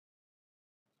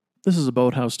This is a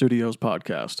Boathouse Studios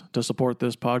podcast. To support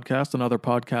this podcast and other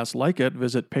podcasts like it,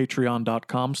 visit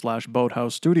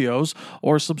patreon.com/Boathouse Studios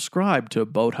or subscribe to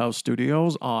Boathouse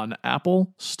Studios on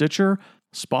Apple, Stitcher,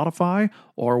 Spotify,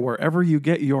 or wherever you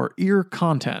get your ear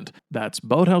content. That's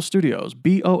Boathouse Studios,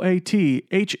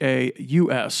 Boathaus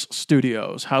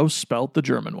Studios, house spelt the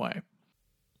German way.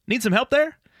 Need some help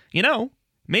there? You know,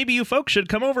 maybe you folks should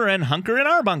come over and hunker in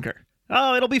our bunker.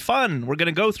 Oh, it'll be fun. We're going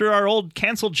to go through our old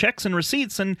canceled checks and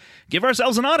receipts and give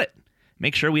ourselves an audit.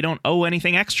 Make sure we don't owe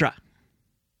anything extra.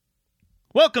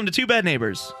 Welcome to Two Bad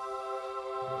Neighbors.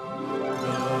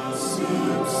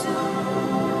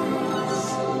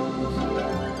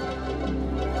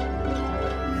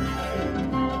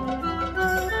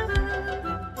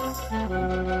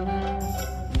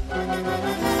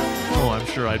 Oh, I'm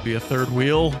sure I'd be a third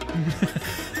wheel.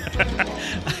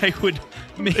 I would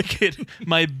make it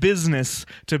my business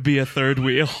to be a third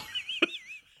wheel.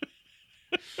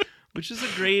 Which is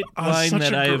a great line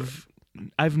that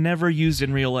I've never used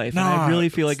in real life. And I really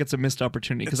feel like it's a missed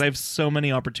opportunity because I have so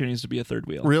many opportunities to be a third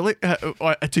wheel. Really?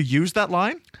 To use that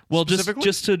line? Well,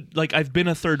 just to, like, I've been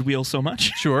a third wheel so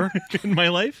much. Sure. In my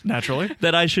life. Naturally.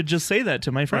 That I should just say that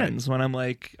to my friends when I'm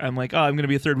like, oh, I'm going to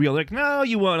be a third wheel. They're like, no,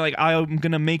 you won't. Like, I'm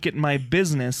going to make it my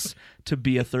business to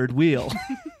be a third wheel.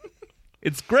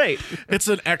 It's great. It's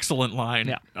an excellent line.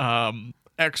 Yeah.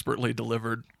 Expertly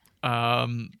delivered.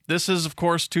 This is, of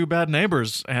course, Two Bad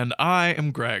Neighbors, and I am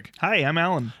Greg. Hi, I'm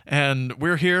Alan. And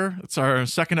we're here. It's our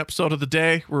second episode of the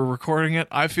day. We're recording it.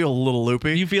 I feel a little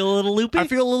loopy. You feel a little loopy? I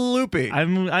feel a little loopy.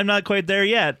 I'm not quite there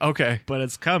yet. Okay. But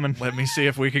it's coming. Let me see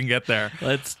if we can get there.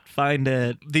 Let's find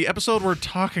it. The episode we're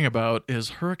talking about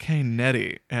is Hurricane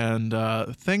Nettie. And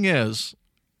the thing is,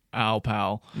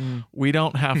 pal, we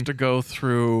don't have to go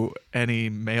through any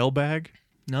mailbag.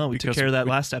 No, we took care of that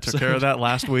last episode. Took care of that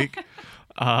last week.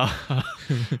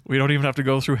 We don't even have to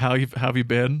go through how you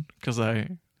been, because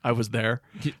I was there.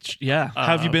 Yeah. How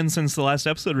have you been since the last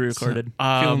episode we recorded?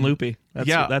 Feeling loopy. That's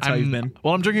how you've been.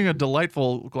 Well, I'm drinking a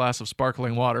delightful glass of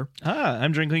sparkling water.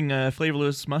 I'm drinking a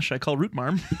flavorless mush I call Root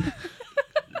Marm.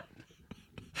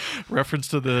 Reference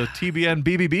to the TBN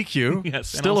BBBQ. Yes.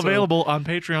 Still available on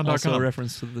patreon.com. Also a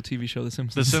reference to the TV show The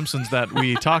Simpsons. The Simpsons that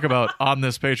we talk about on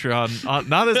this Patreon. This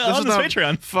is not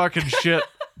Patreon. Fucking shit.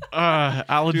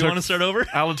 Alan, do you want to start over?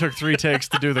 Alan took 3 takes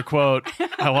to do the quote.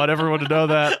 I want everyone to know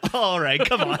that. All right,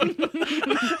 come on.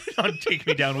 Don't take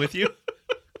me down with you.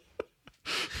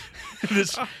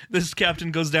 This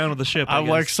captain goes down with the ship. I'm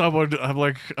like someone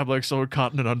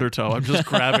caught in an undertow. I'm just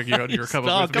grabbing you and you're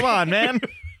coming with me. Come on, man.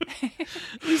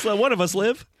 At least let one of us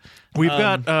live. We've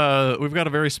got a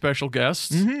very special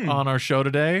guest on our show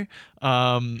today.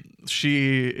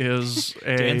 She is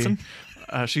dancing.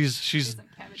 She's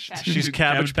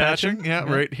cabbage patching. Yeah,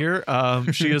 right here.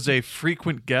 She is a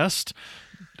frequent guest.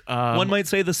 One might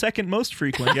say the second most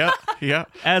frequent. Yeah.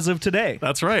 As of today.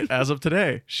 That's right. As of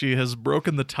today, she has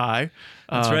broken the tie.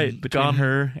 That's right. Between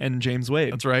her and James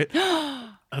Wade. That's right.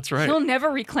 That's right. He'll never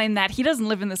reclaim that. He doesn't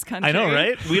live in this country. I know,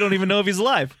 right? We don't even know if he's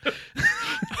alive.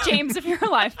 James, if you're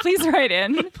alive, please write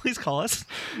in. Please call us.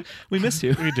 We miss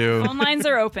you. We do. Phone lines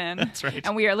are open. That's right.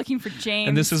 And we are looking for James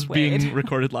And this is Wade. being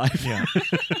recorded live. Yeah.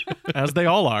 As they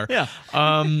all are. Yeah.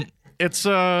 It's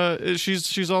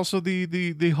she's also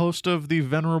the host of the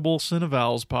Venerable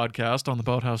Cinevals podcast on the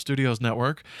Boathouse Studios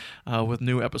network, with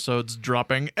new episodes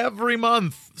dropping every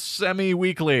month,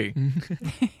 semi-weekly,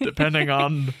 depending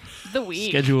on the week.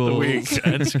 Schedule. the week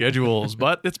and schedules.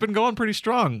 But it's been going pretty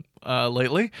strong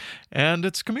lately, and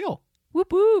it's Camille.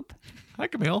 Whoop whoop. Hi,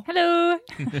 Camille. Hello.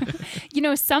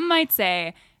 Some might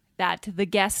say that the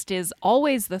guest is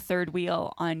always the third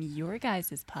wheel on your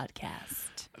guys'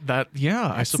 podcast.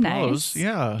 I suppose. Nice.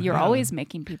 Yeah. You're yeah. always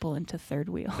making people into third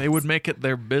wheels. They would make it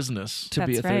their business. To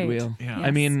be a That's third right. wheel. Yeah. Yes.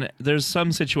 I mean, there's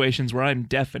some situations where I'm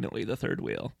definitely the third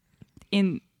wheel.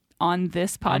 On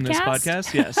this podcast? On this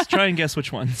podcast, yes. Try and guess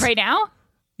which ones. Right now?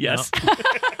 Yes.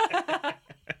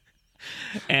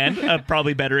 And a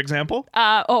probably better example.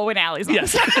 When Allie's on.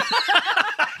 Yes.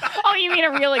 Oh, you mean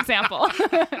a real example?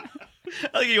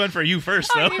 I'll get you one for you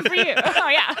first, though. I mean for you. Oh,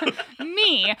 yeah.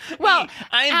 Me. Well,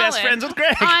 I'm best Alan, friends with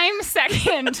Greg. I'm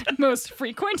second most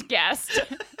frequent guest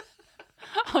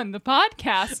on the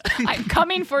podcast. I'm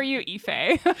coming for you,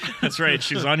 Ife. That's right.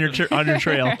 She's on your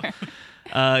trail.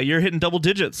 You're hitting double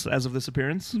digits as of this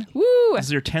appearance. Woo! This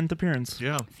is your 10th appearance.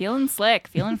 Yeah. Feeling slick,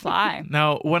 feeling fly.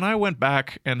 Now, when I went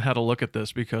back and had a look at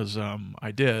this, because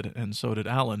I did, and so did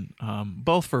Alan,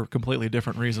 both for completely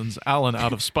different reasons. Alan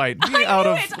out of spite, me I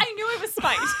knew it was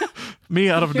spite. me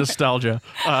out of nostalgia.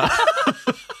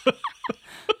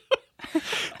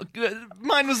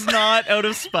 Mine was not out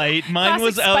of spite. Mine Classic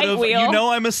was out spite of, wheel.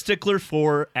 I'm a stickler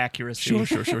for accuracy.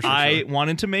 Sure. I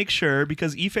wanted to make sure,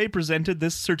 because Ife presented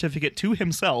this certificate to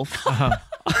himself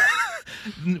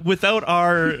without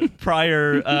our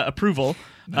prior approval.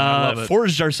 love it.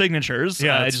 Forged our signatures.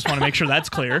 Yeah, I it's- just want to make sure that's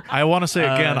clear. I want to say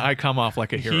again, I come off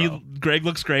like a hero. Greg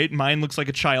looks great. Mine looks like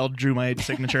a child drew my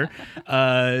signature.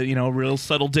 Real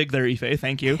subtle dig there, Ife.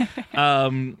 Thank you.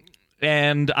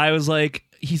 And I was like,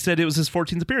 he said it was his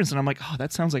 14th appearance, and I'm like, oh,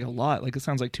 that sounds like a lot. Like, it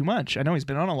sounds like too much. I know he's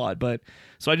been on a lot, but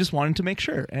so I just wanted to make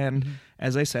sure. And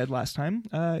as I said last time,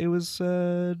 it was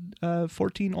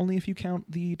 14 only if you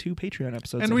count the 2 Patreon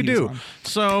episodes. And that we he was do. on.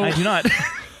 So I do not.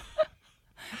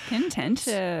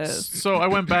 Contentious. So I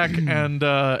went back and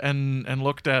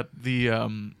looked at the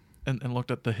and looked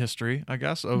at the history, I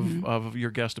guess, of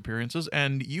your guest appearances,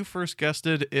 and you first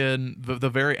guested in the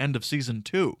very end of season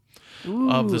 2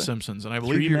 of The Simpsons, and I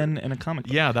believe 3 you're- men and a comic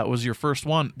book. Yeah, that was your first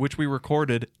one, which we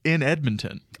recorded in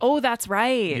Edmonton. Oh, that's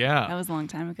right. Yeah. That was a long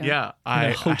time ago. Yeah, In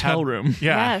a hotel had- room.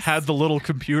 Yeah, Yes. had the little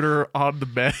computer on the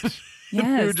bed. We were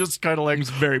Yes. just kind of like It was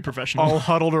very professional. all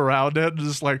huddled around it,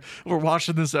 just like, we're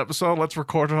watching this episode, let's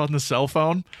record it on the cell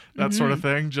phone, that sort of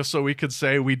thing, just so we could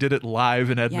say we did it live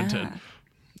in Edmonton. Yeah.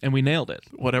 And we nailed it.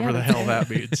 Whatever Yeah, the that's hell that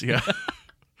means. Yeah.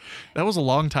 That was a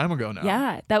long time ago now.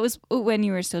 Yeah, that was when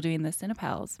you were still doing the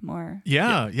Cinepals more.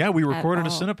 Yeah, we recorded a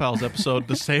all. Cinepals episode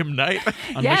the same night.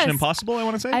 On Yes. Mission Impossible, I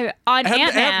want to say. On And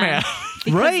Ant-Man. Ant-Man.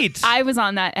 Because Right. I was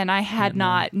on that, and I had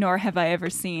not, nor have I ever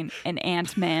seen an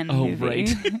Ant-Man movie.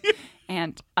 right.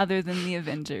 And other than the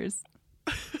Avengers,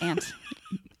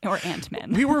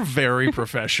 Ant-Man. We were very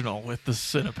professional with the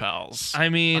Cinepals. I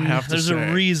mean, I have to there's say.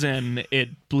 a reason it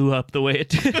blew up the way it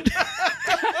did.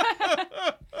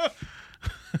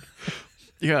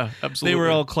 Yeah, absolutely. They were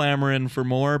all clamoring for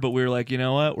more, but we were like, you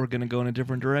know what? We're going to go in a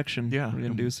different direction. Yeah. We're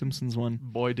going to do a Simpsons one.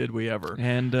 Boy, did we ever.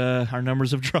 And our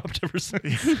numbers have dropped ever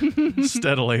since.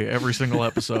 Steadily, every single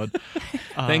episode.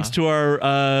 Thanks to our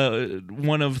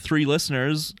one of 3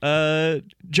 listeners,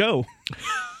 Joe.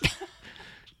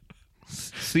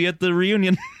 See you at the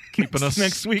reunion. Keeping us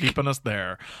next week. Keeping us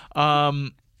there.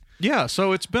 Yeah,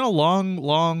 so it's been a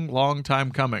long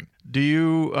time coming. Do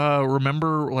you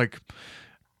remember, like,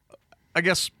 I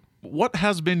guess, what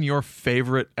has been your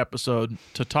favorite episode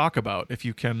to talk about, if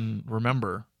you can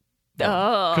remember?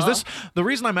 Oh. Because the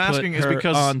reason I'm asking Put is her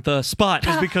because on the spot.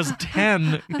 is because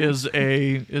 10 is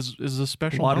a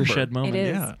special Watershed number. moment. It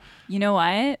is. Yeah. You know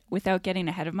what? Without getting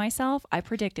ahead of myself, I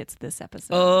predict it's this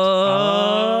episode.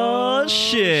 Oh,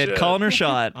 shit. shit. Calling her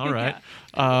shot. All right.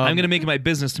 I'm going to make it my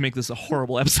business to make this a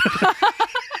horrible episode.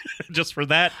 Just for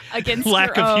that Against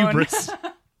lack your of own. hubris.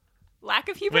 Lack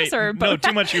of hubris Wait, or no, both?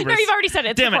 too much hubris. No, you've already said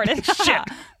it. It's Damn it. recorded. Shit.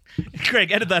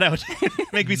 Greg, edit that out.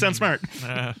 Make me sound smart,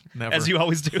 Never. as you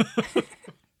always do.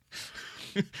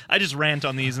 I just rant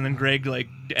on these, and then Greg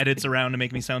edits around to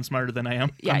make me sound smarter than I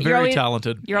am. Yeah, I'm you're very always,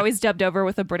 talented. You're always dubbed over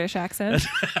with a British accent.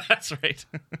 That's right.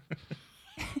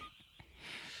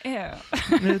 Ew.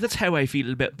 That's how I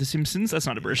feel about The Simpsons. That's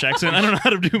not a British accent. I don't know how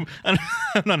to do. I'm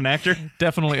not an actor.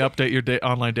 Definitely update your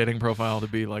online dating profile to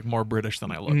be like more British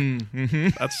than I look. Mm-hmm.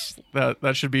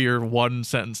 That should be your one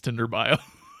sentence Tinder bio.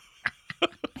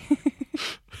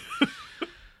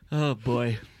 Oh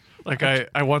boy. Like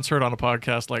I once heard on a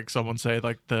podcast like someone say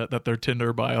like that their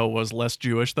Tinder bio was less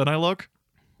Jewish than I look,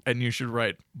 and you should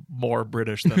write more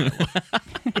British than I look.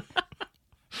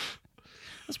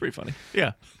 That's pretty funny.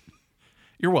 Yeah,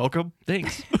 you're welcome.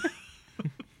 Thanks.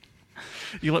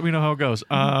 You let me know how it goes.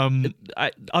 I'm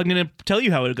going to tell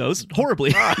you how it goes.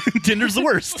 Horribly. Tinder's the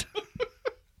worst.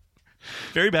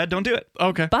 Very bad. Don't do it.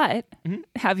 Okay. But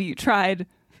have you tried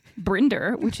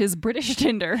Brinder, which is British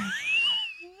Tinder?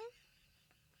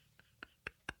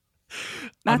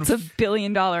 That's a $1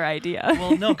 billion idea.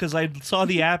 Well, no, because I saw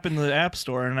the app in the App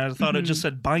Store, and I thought it just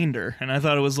said Binder, and I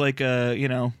thought it was like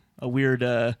a weird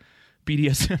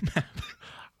BDSM app.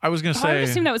 I was gonna I would say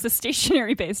assume that was a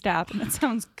stationary-based app, and that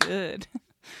sounds good.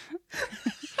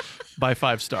 by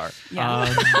 5-star.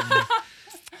 Yeah.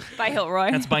 By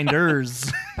Hilroy. That's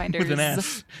Binders. Binders. With an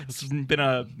S. It's been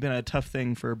a tough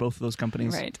thing for both of those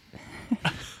companies. Right.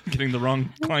 Getting the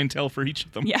wrong clientele for each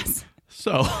of them. Yes.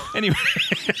 So Anyway,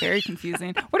 Very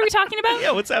confusing. What are we talking about?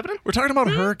 yeah, what's happening? we're talking about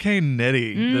Hurricane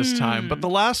Nitty this time, but the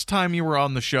last time you were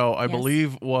on the show, I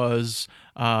believe, was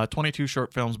 22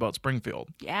 short films about Springfield.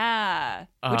 Yeah.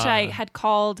 Which I had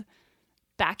called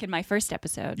back in my first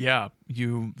episode. Yeah,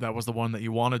 that was the one that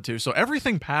you wanted to. So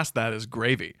everything past that is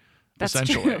gravy. That's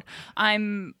essentially. true.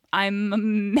 I'm a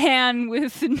man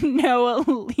with no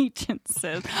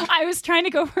allegiances. I was trying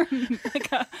to go for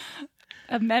like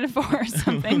a metaphor or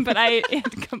something, but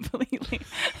it completely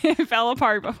fell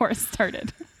apart before it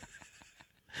started.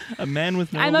 A Man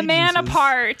with No I'm a man Allegiances.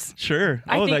 apart. Sure.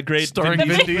 I Oh, think- that great Starring Vin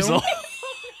film. Diesel.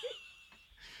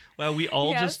 Wow, we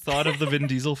all Yes. just thought of the Vin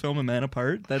Diesel film A Man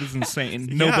Apart. That is insane.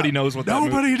 Nobody knows what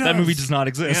Nobody that movie does. does not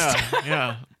exist.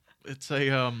 Yeah. It's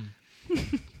a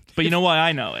But you know why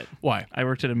I know it? why? I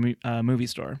worked at a movie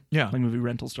store. Yeah. Like movie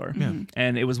rental store. Yeah.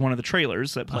 And it was one of the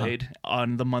trailers that played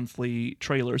on the monthly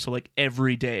trailer. So like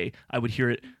every day I would hear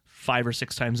it 5 or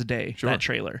 6 times a day, Sure. that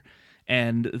trailer.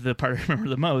 And the part I remember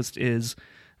the most is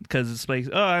because it's like,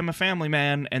 oh, I'm a family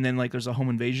man. And then like there's a home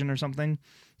invasion or something.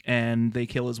 And they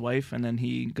kill his wife. And then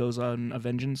he goes on a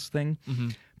vengeance thing. Mm-hmm.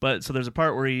 But so there's a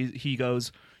part where he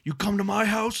goes, you come to my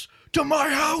house, to my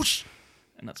house.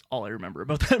 And that's all I remember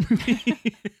about that movie.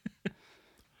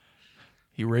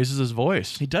 He raises his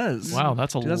voice. He does. Wow,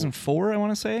 that's a 2004, I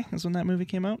want to say, is when that movie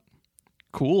came out.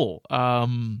 cool.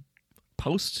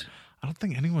 Post I don't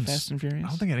think anyone's. Fast and Furious, I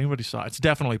don't think anybody saw it. It's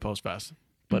definitely post Fast,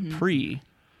 but pre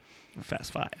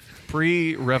Fast 5,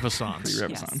 pre-Renaissance.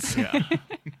 pre-Renaissance. Yeah,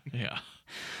 yeah.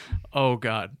 Oh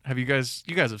God, have you guys?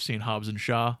 You guys have seen Hobbs and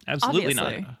Shaw? Absolutely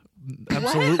Obviously. not.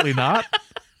 Absolutely not.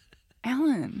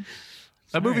 Alan.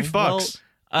 That movie Sorry. fucks.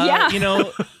 Yeah. You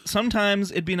know, sometimes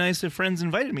it'd be nice if friends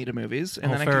invited me to movies,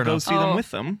 and Oh, then I fair could go enough. see them Oh.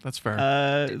 with them. That's fair.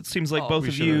 It seems like Oh. both We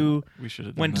of should've- you we should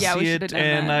have went to Yeah, we see should've it, done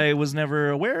and that. I was never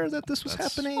aware that this was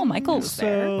happening. Oh, Michael was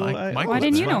there. So Mike Why was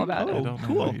didn't you there. know about I it? don't know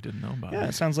Cool. why you didn't know about Yeah, it.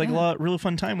 it sounds like Yeah. a really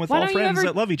fun time with Why all don't you friends ever-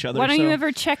 that love each other. Why don't so you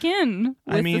ever check in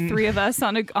with I mean- the three of us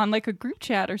on like a group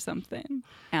chat or something,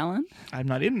 Alan? I'm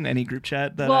not in any group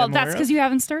chat that Well, I'm that's aware because of. you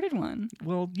haven't started one.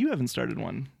 Well, you haven't started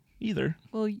one either.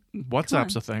 Well,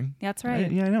 WhatsApp's a thing. that's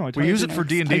right. Yeah, I know. I We told use you. it for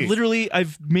D&D. I literally,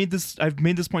 I've made this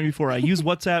point before. I use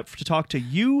WhatsApp to talk to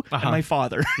you and my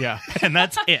father. Yeah. And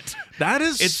that's it. That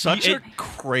is It's- such it- a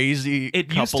crazy It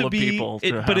used couple to of be, people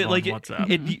to have but it on like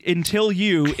WhatsApp. until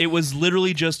you, it was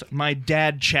literally just my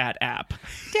dad chat app.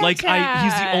 Dad Like he's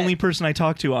the chat. only person I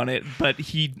talk to on it, but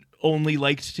he only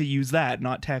liked to use that,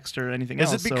 not text or anything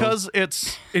Is else. it because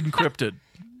it's encrypted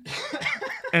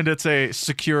and it's a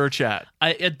secure chat?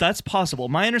 That's possible.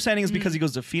 My understanding is because he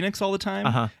goes to Phoenix all the time,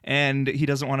 Uh-huh. and he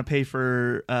doesn't want to pay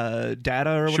for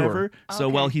data or Sure. whatever. So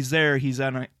Okay. while he's there, he's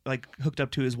on like hooked up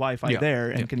to his Wi-Fi Yeah.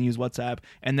 there and Yeah. can use WhatsApp.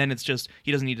 And then it's just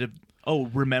he doesn't need to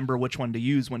remember which one to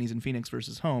use when he's in Phoenix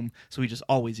versus home. So he just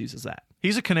always uses that.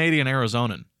 He's a Canadian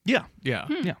Arizonan. Yeah, Yeah.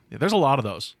 yeah. There's a lot of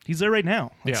those. He's there right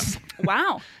now. Yeah.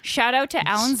 Wow! Shout out to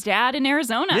Alan's dad in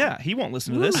Arizona. Yeah, he won't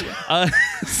listen to this.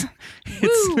 It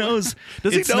Woo. snows.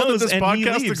 Does he it know that snows this and he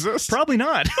podcast leaves. exists? Probably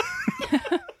not.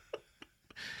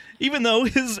 Even though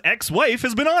his ex-wife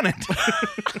has been on it.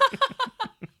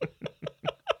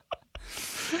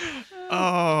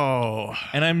 Oh.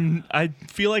 And I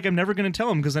feel like I'm never going to tell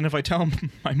him, because then if I tell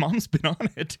him my mom's been on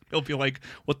it, he'll be like,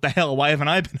 what the hell? Why haven't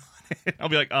I been on it? I'll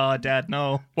be like, oh, Dad,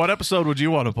 no. What episode would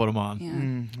you want to put him on?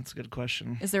 Yeah. That's a good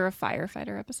question. Is there a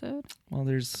firefighter episode? Well,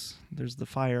 there's the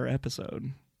fire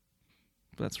episode.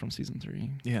 That's from season 3.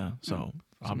 Yeah. So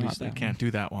obviously that can't do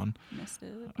that one. Missed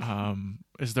it.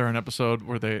 Is there an episode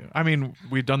where they? I mean,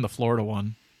 we've done the Florida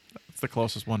one. It's the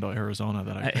closest one to Arizona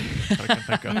that I can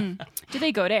think of. Do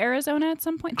they go to Arizona at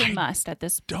some point? They I must at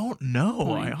this. Don't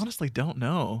know. I Point. honestly don't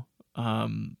know.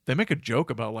 They make a joke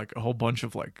about like a whole bunch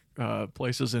of like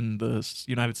places in the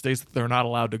United States that they're not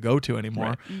allowed to go to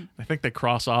anymore. Right. I think they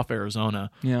cross off Arizona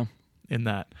Yeah. in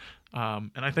that,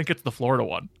 and I think it's the Florida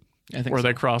one I think where so.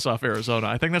 they cross off Arizona.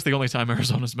 I think that's the only time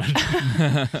Arizona's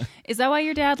mentioned. Is that why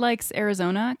your dad likes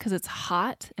Arizona? Because it's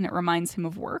hot and it reminds him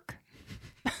of work.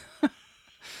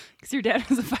 Because your dad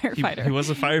was a firefighter. He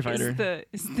was a firefighter.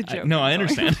 Is the joke? no, I I'm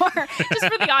going understand. for. Just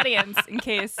for the audience, in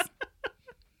case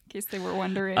they were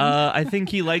wondering. I think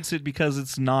he likes it because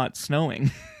it's not snowing.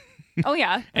 oh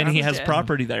yeah, And that's he has legit.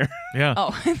 property there. Yeah,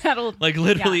 Oh, that'll Like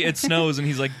literally yeah. it snows and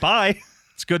he's like, bye.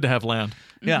 it's good to have land.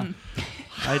 Yeah.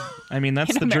 I mean,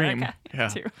 that's in the dream. America, Yeah.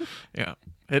 too. Yeah,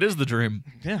 it is the dream.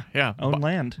 Yeah. Yeah, Own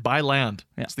land. buy land.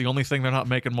 Yeah. It's the only thing they're not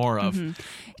making more of.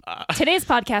 Today's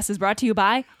podcast is brought to you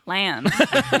by Land.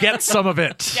 Get some of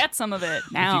it. Get some of it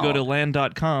If now. you go to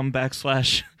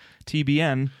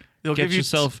land.com/TBN, They'll get give you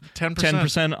yourself 10%.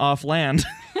 10% off land.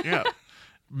 Yeah.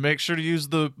 Make sure to use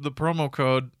the promo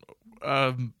code.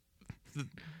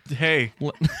 Hey,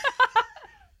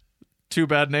 Two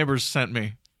Bad Neighbors sent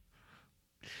me.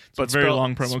 But very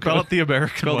long promo spell code. it the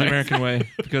American Spelled way. the American way,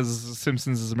 because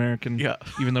Simpsons is American. Yeah.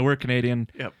 Even though we're Canadian.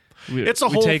 Yep. We, It's a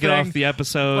we whole take it thing. off the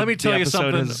episode. Let me tell the you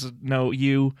episode something. Has no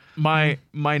you. My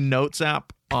notes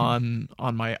app on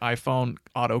my iPhone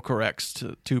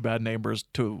autocorrects to Bad Neighbors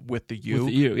to with the U, With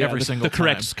the U, yeah, every the single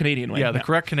correct time. Canadian way. Yeah, the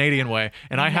correct Canadian way.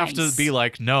 And I have to Nice. be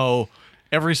like, no,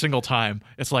 every single time.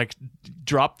 It's like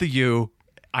drop the U,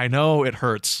 I know it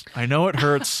hurts. I know it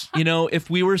hurts. You know, if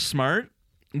we were smart,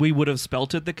 we would have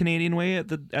spelt it the Canadian way at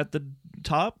the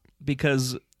top,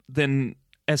 because then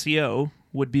SEO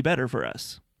would be better for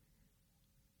us.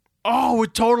 Oh,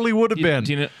 it totally would have been.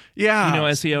 Do you know? Yeah. You know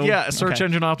SEO? Yeah, search Okay.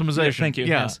 engine optimization. Yeah, thank you.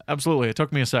 Yeah, Yes. absolutely. It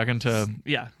took me a second to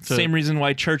Yeah, To- same reason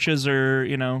why churches are,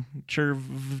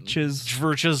 churches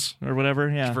churches. or whatever.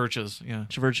 Yeah, Churches. Yeah.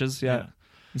 churches. Yeah. Yeah.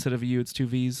 Instead of a U, it's two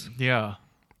V's. Yeah.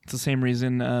 It's the same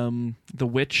reason. The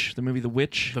Witch, the movie The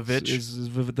Witch, The Vitch?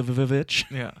 is the Vivitch.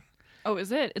 Yeah. Oh,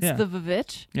 is it? It's Yeah. the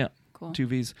Vivitch? Yeah, Cool. two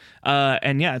V's.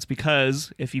 And yeah, it's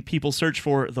because if people search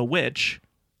for The Witch,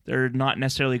 they're not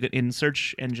necessarily good in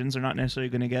search engines. They're not necessarily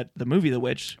going to get the movie The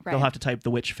Witch. Right. They'll have to type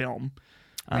The Witch film,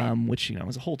 Right. which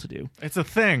is a whole to do. It's a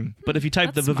thing. But if you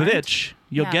type That's the smart. Vivitch,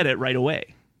 you'll Yeah. get it right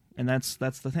away. And that's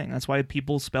the thing. That's why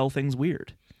people spell things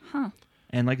weird. Huh.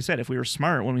 And like I said, if we were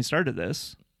smart when we started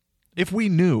this, If we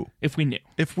knew. if we knew.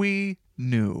 If we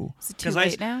knew. Is it too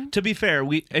late now? To be fair,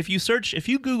 if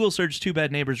you Google search Two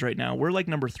Bad Neighbors right now, we're like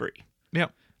number 3. Yeah.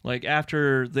 Like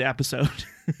after the episode.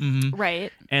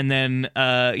 Right. And then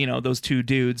those two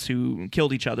dudes who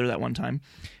killed each other that one time.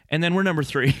 And then we're number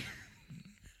 3.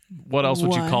 What else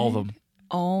would you call What? them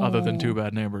Oh. other than Two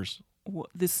Bad Neighbors?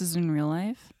 This is in real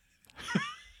life?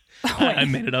 I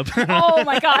made it up. Oh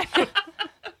my god.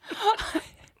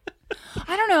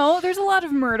 I don't know. There's a lot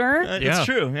of murder. Yeah. It's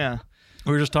true, yeah.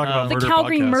 We were just talking about the murder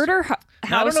Calgary podcasts. murder I don't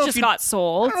house know if just you- got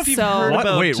sold. I don't know if you've so heard What?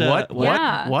 about, Wait, what? What?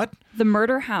 Yeah. What? the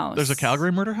murder house. There's a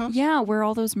Calgary murder house? Yeah, where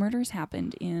all those murders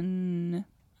happened in.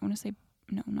 I want to say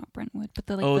no, not Brentwood, but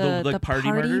the the party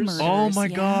murders? Oh my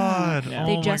yeah. god. Yeah.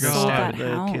 They Oh just my sold god. that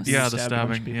house. Yeah, the stabbed a bunch of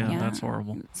stabbing. people. Yeah, that's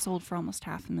horrible. It sold for almost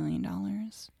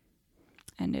 $500,000,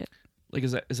 and it. Like,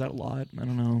 is that a lot? I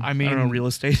don't know. I mean- don't know real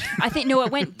estate. I think no,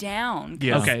 it went down. 'cause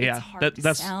Yeah. Okay, it's yeah. hard to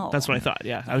That's sell. what I thought.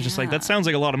 Yeah, I was just like, that Yeah. sounds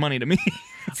like a lot of money to me.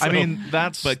 I So- mean,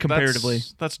 but comparatively.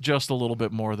 that's just a little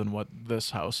bit more than what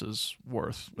this house is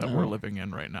worth that we're living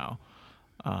in right now.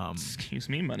 excuse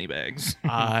me, moneybags.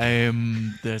 I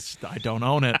don't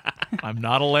own it. I'm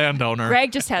not a landowner.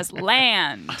 Greg just has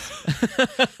land.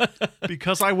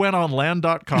 Because I went on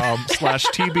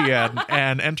land.com/TBN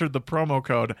and entered the promo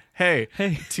code. Hey,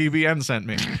 TBN sent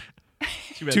me.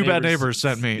 Two Bad Neighbors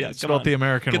sent me. Yeah, It's come about on. the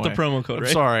American Get way. the promo code, I'm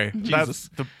right? sorry. Jesus. That's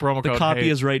the promo The code. copy Hey,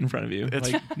 is right in front of you.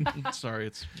 It's Like, sorry.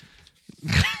 It's.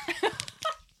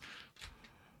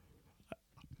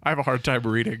 I have a hard time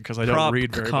reading because I don't prop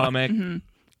read very much. comic. Mm-hmm.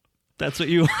 That's what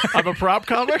you are. I'm a prop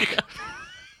comic.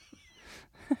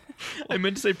 I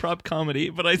meant to say prop comedy,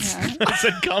 but I Yeah. I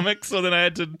said comic, so then I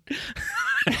had to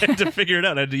figure it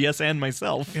out. I had to yes and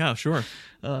myself. Yeah, sure.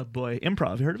 Boy,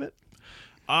 improv. You heard of it?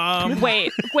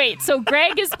 Wait. So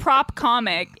Greg is prop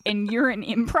comic, and you're an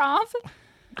improv.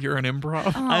 You're an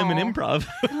improv. I'm an Oh, improv.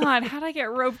 God, how'd I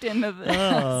get roped into this?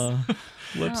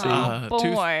 Whoopsie.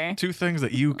 boy. Two things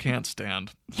that you can't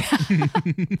stand.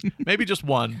 Maybe just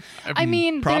one. I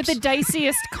mean, props? they're the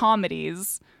diciest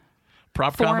comedies.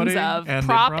 prop Forms comedy of and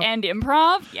prop improv. and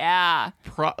improv. Yeah.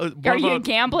 What Are you a about-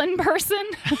 gambling person?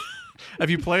 Have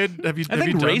you played? Have you? I have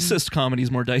think you done- racist comedy is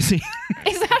more dicey.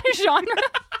 Is that a genre?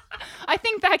 I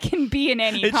think that can be in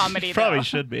any It comedy. probably though.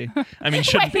 should be. I mean,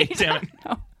 shouldn't be. Wait, Damn it.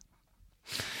 no.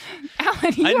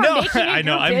 Alan, you I are know. making it I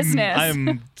know. your business.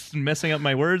 I'm messing up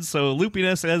my words, so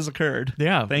loopiness has occurred.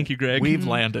 Yeah. Thank you, Greg. We've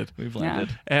landed. We've Yeah.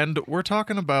 landed. And we're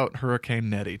talking about Hurricane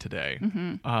Nettie today.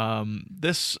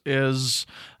 This is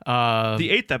The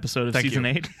 8th episode of Thank season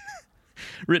you. 8.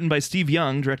 Written by Steve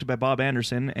Young, directed by Bob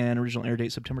Anderson, and original air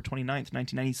date September 29th,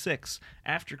 1996,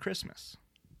 after Christmas.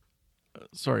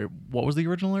 sorry. What was the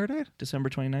original air date? December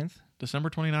 29th, December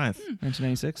 29th.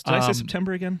 1996. Did I say Um,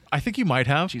 September again? I think you might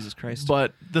have. Jesus Christ.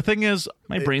 But the thing is,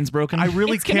 My brain's broken. I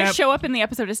really it's going to can't. show up in the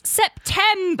episode as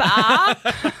September.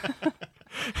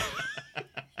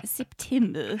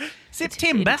 September.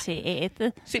 September.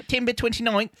 28th. September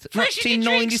 29th,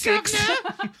 1996.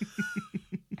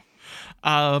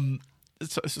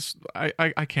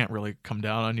 I can't really come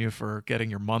down on you for getting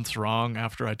your months wrong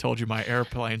after I told you my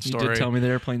airplane You story. did tell me the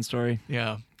airplane story.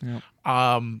 Yeah.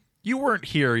 Yeah. You weren't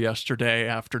here yesterday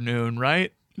afternoon,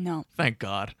 right? No. Thank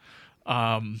God.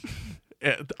 I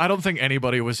don't think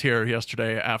anybody was here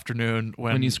yesterday afternoon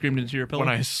when When you screamed into your pillow?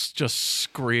 when I just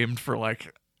screamed for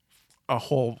like a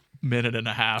whole minute and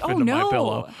a half Oh, into my no.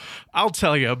 pillow. I'll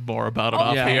tell you more about it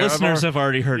off yeah, here. listeners have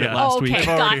already heard it Yeah. last Oh, okay. week.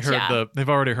 Gotcha. They've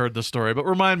already heard the story, but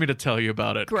remind me to tell you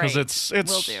about it Great. it's Will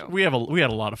do. we had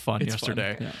a lot of fun It's fun,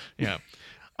 yesterday. yeah. Yeah.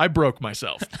 I broke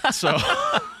myself. So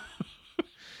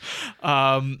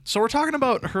so we're talking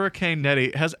about Hurricane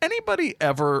Nettie. Has anybody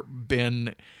ever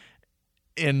been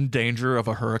in danger of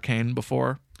a hurricane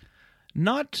before?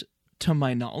 Not to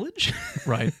my knowledge.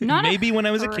 Right. Not Maybe a when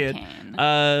I was a hurricane. kid.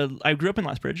 I grew up in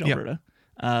Lethbridge, Alberta,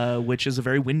 which is a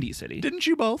very windy city. Didn't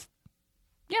you both?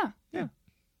 Yeah.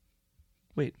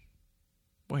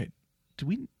 Wait, do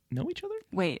we know each other?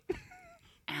 Wait.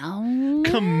 Ow.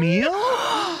 Camille?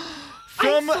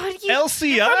 From thought you-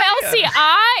 LCI? From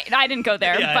LCI. I didn't go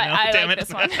there, Yeah, but I know. I Damn like it.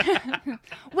 this one.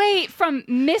 Wait, from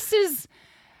Mrs.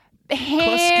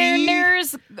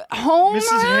 Harner's home. Mrs.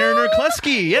 Harner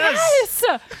Klusky, yes.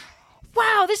 Yes.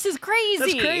 Wow, this is crazy.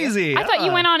 That's crazy, I thought you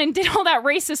yeah. went on and did all that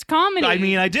racist comedy. I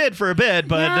mean, I did for a bit,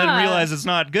 but then Yeah. realized it's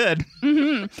not good.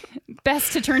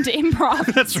 best to turn to improv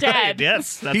That's instead. right.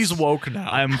 Yes. He's woke now.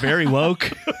 I'm very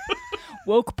woke.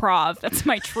 Woke prov. That's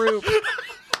my troop.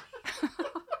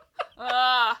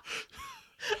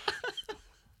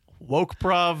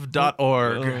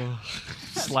 Wokeprov.org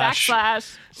slash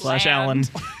Backslash Alan.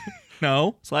 land.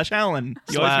 No, /Alan.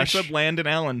 You always mix Slash- up land and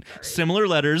Alan. Similar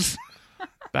letters.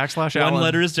 backslash One Alan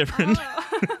letter is different.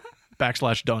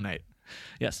 backslash donate.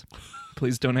 Yes.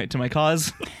 Please donate to my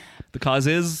cause. The cause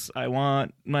is I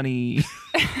want money.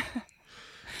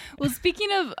 Well, speaking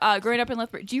of growing up in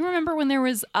Lethbridge, do you remember when there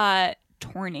was a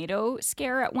tornado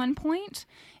scare at one point,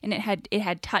 and it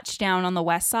had touched down on the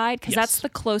west side? Because Yes. that's the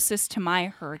closest to my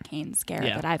hurricane scare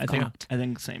that I've got. I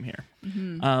think same here.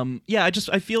 Yeah,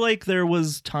 I feel like there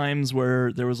was times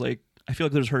where there was like I feel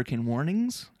like there's hurricane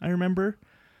warnings. I remember,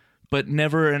 but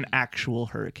never an actual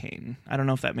hurricane. I don't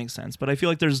know if that makes sense, but I feel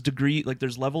like there's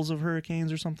there's levels of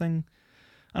hurricanes or something.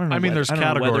 I don't know. I mean, there's I don't know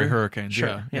category weather. hurricanes.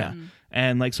 Sure, Yeah.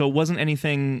 and like so it wasn't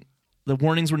anything. The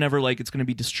warnings were never like it's going to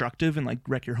be destructive and like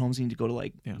wreck your homes. You need to go to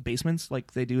like basements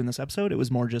like they do in this episode. It was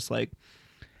more just like,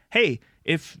 hey,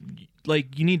 if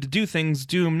like you need to do things,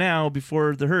 do them now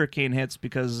before the hurricane hits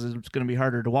because it's going to be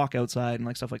harder to walk outside and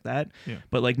like stuff like that. Yeah.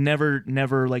 But like never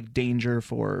like danger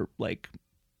for like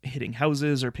hitting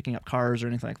houses or picking up cars or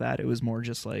anything like that. It was more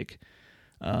just like,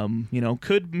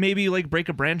 could maybe like break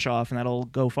a branch off and that'll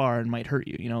go far and might hurt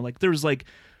you. You know, like there was like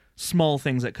small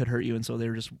things that could hurt you, and so they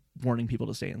were just warning people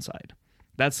to stay inside.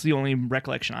 That's the only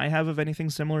recollection I have of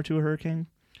anything similar to a hurricane.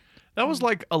 That was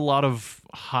like a lot of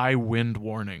high wind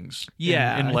warnings in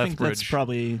I think Lethbridge that's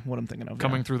probably what I'm thinking of.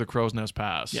 coming through the Crow's Nest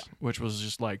Pass, Yeah. which was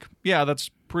just like, yeah, that's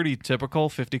pretty typical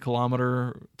 50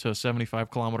 kilometer to 75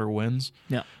 kilometer winds,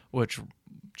 Yeah. which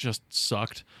just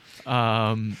sucked.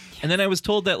 And then I was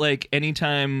told that like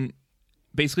anytime,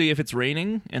 basically if it's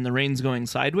raining and the rain's going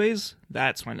sideways,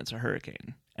 that's when it's a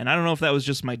hurricane. And I don't know if that was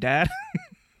just my dad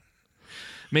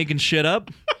making shit up.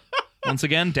 Once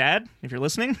again, Dad, if you're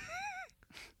listening,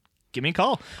 give me a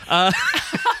call.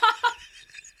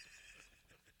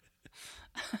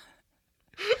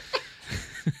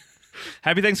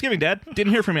 Happy Thanksgiving, Dad.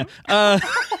 Didn't hear from you.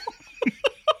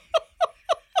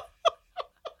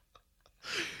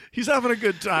 He's having a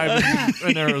good time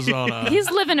in Arizona. He's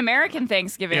living American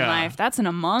Thanksgiving Yeah. life. That's in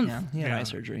a month. Yeah, he had Yeah. eye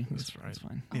surgery. That's right. It's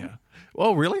fine. Yeah.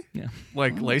 Oh, really? Yeah.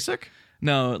 Like LASIK?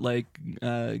 No, like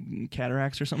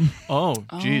cataracts or something. Oh,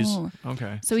 jeez. Oh.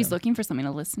 Okay. So he's looking for something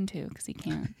to listen to because he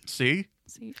can't See?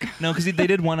 see. No, because they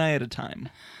did one eye at a time.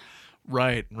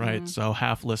 Right. So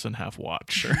half listen, half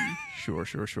watch. Sure.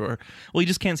 Sure. Well, he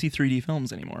just can't see 3D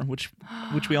films anymore, which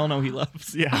we all know he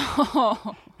loves. Yeah.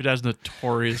 Oh, It is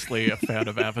notoriously a fan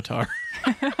of Avatar.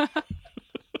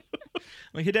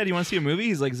 Like, hey, Dad, you want to see a movie?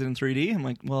 He's like, is it in 3D? I'm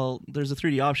like, well, there's a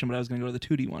 3D option, but I was going to go to the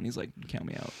 2D one. He's like, count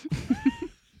me out.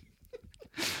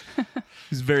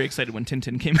 He's very excited when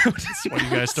Tintin came out. When you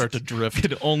guys start to drift.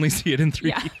 Could only see it in 3D.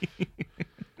 yeah.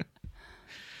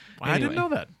 I didn't Anyway. know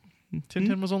that.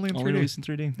 Tintin was only in 3D. Only released in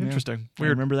 3D. Yeah. Interesting. I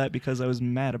Weird. remember that because I was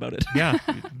mad about it. Yeah,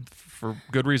 for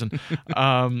good reason.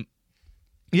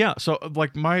 Yeah, so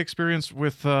like my experience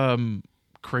with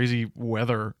crazy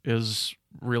weather is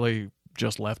really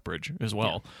just Lethbridge as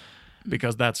well,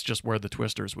 because that's just where the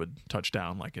Twisters would touch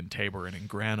down, like in Tabor and in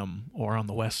Granham or on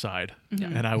the west side.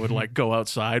 And I would like go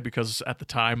outside because at the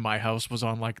time my house was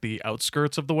on like the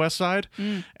outskirts of the west side,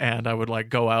 and I would like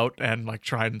go out and like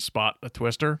try and spot a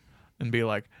Twister and be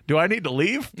like, do I need to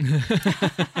leave?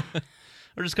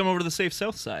 Or just come over to the safe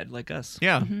south side like us.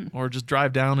 Yeah, or just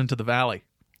drive down into the valley.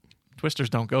 Twisters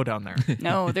don't go down there.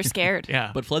 No, they're scared.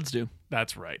 Yeah, But floods do.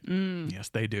 that's right. Yes,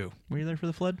 they do. Were you there for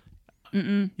the flood?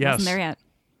 Yes. Wasn't there yet.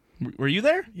 Were you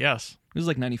there? Yes. It was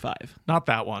like 95. Not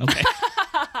that one. Okay.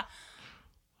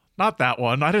 Not that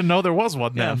one. I didn't know there was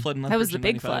one Yeah, then. flood in That was Lethbridge the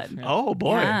in big 95. flood. Yeah. Oh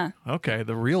boy. Yeah. Okay,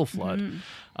 the real flood.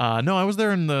 No, I was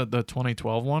there in the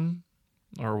 2012 one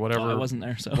or whatever. Oh, I wasn't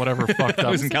there, so Whatever fucked up. I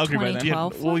was in Calgary by then.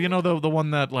 2012 Yeah, well, you know the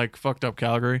one that like fucked up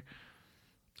Calgary.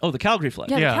 Oh, the Calgary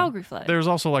flood. Yeah, the Calgary flood. There's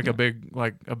also like a big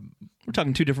like a We're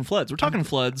talking two different floods. We're talking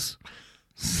floods.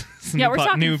 Yeah, we're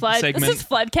talking new flood. segment. This is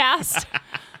Floodcast.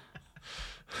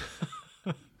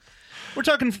 We're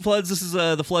talking floods. This is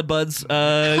the Flood Buds,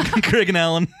 Craig and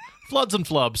Alan. Floods and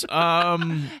flubs.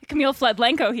 Camille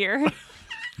Floodlenko here,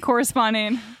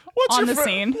 corresponding on the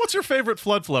scene. What's your favorite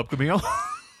flood flub, Camille?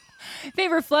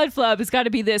 Favorite flood flub has got to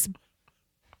be this.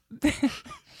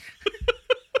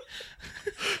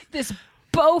 This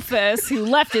Bofus who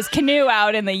left his canoe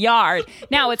out in the yard.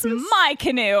 Now it's my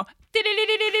canoe. Ding, ding,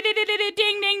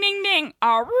 ding, ding.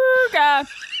 Aruga.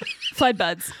 Flood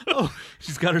buds. Oh,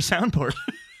 she's got her soundboard.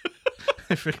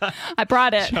 I forgot. I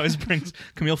brought it. She always brings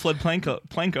Camille Flood Planko.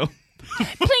 Plink,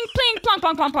 plink, plonk,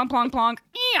 plonk, plonk, plonk, plonk, plonk.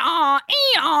 Ee-aw,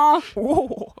 ee-aw.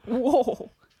 Whoa,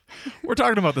 whoa. We're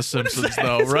talking about The Simpsons,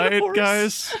 though, right,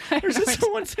 guys? Or is this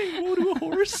someone saying whoa to a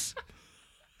horse?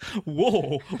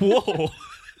 Whoa, whoa.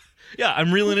 Yeah,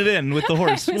 I'm reeling it in with the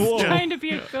horse. I was Whoa. trying to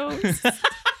be a ghost.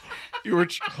 You were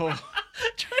trying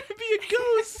to be a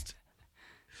ghost.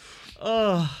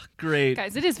 Oh, great.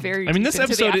 Guys, it is very I mean, deep this into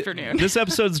episode the afternoon. this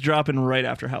episode's dropping right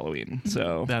after Halloween.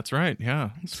 So That's right,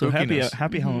 yeah. so happy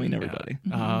Spookiness. Halloween, everybody.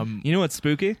 Mm-hmm. You know what's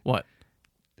spooky? What?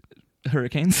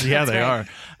 Hurricanes. Yeah, That's they right.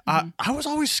 are. I was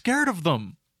always scared of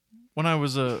them when I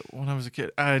was a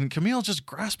kid. And Camille just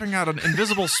grasping at an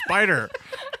invisible spider.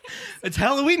 It's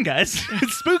Halloween, guys.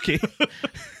 It's spooky.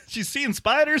 She's seeing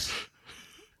spiders.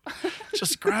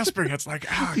 Just grasping. It's like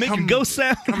Making ghost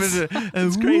sounds.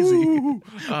 It's crazy.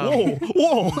 Whoa,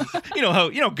 Whoa. You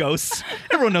know ghosts.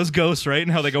 Everyone knows ghosts, right?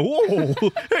 And how they go, whoa,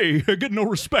 hey, I get no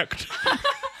respect.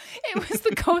 It was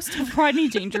the ghost of Rodney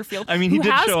Dangerfield. I mean, he who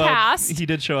did has show passed. up. He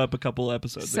did show up a couple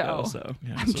episodes ago. So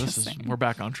Yeah, so this is we're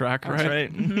back on track, that's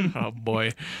right? right. Oh boy.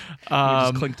 We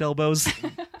just clinked elbows.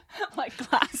 Like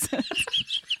glasses.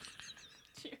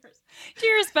 Cheers.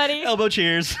 Cheers, buddy. Elbow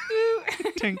cheers.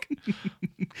 Tink.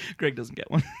 Greg doesn't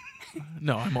get one.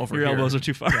 No, I'm over Your here. elbows are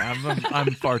too far. Yeah,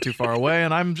 I'm far too far away,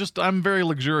 and I'm very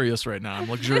luxurious right now. I'm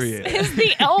luxuriating. This is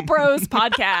the El Bros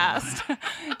podcast.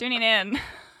 Tuning in.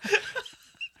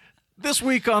 This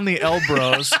week on the El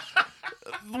Bros,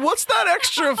 what's that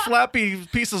extra flappy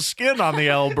piece of skin on the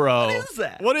El Bro? What is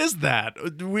that? What is that?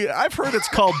 I've heard it's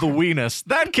called the weenus.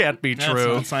 That can't be That's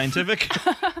true. not scientific. We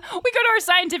go to our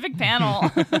scientific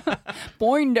panel.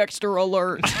 Poindexter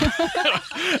alert.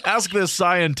 Ask this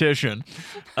scientician.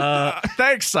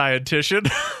 Thanks,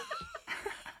 scientician.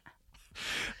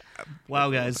 Wow,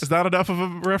 guys. Is that enough of a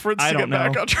reference I to don't get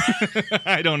back know. on track?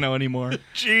 I don't know anymore.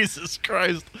 Jesus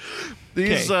Christ.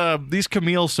 These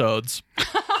Camille sods,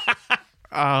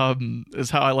 is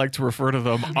how I like to refer to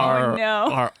them,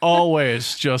 are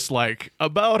always just like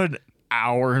about an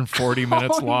hour and 40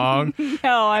 minutes long.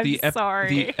 No, I'm The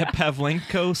sorry.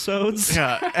 Pavlenko sods.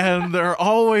 Yeah, and they're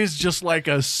always just like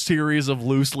a series of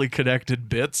loosely connected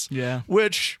bits. Yeah.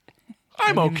 Which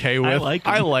I'm okay with.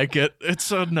 I like them. it.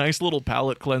 It's a nice little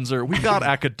palate cleanser. We got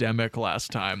academic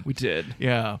last time. We did.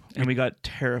 Yeah. And we got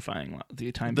terrifying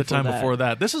the time Before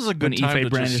that. This is a good when time Ife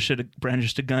to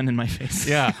brandished a gun in my face.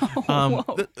 Yeah.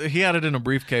 Whoa. He had it in a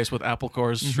briefcase with Apple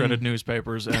Core's shredded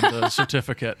newspapers and a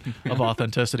certificate of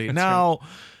authenticity. Now,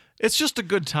 it's just a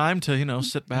good time to,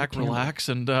 sit back, relax,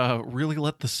 and really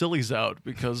let the sillies out,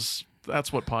 because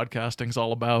that's what podcasting's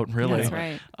all about, really. That's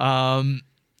right.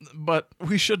 But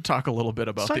we should talk a little bit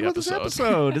about Let's talk the about this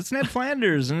episode. It's Ned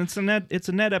Flanders, and it's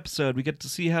a Ned episode. We get to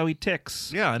see how he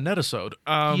ticks. Yeah, a Netisode.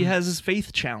 He has his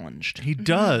faith challenged. He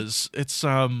does. It's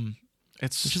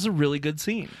which is a really good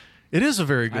scene. It is a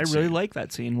very good I scene. really like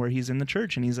that scene where he's in the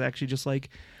church and he's actually just like,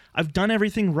 I've done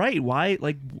everything right. Why?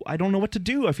 Like, I don't know what to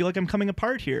do. I feel like I'm coming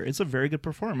apart here. It's a very good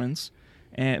performance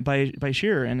by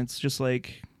Shearer, and it's just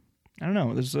like, I don't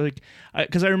know. There's like,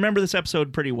 because I remember this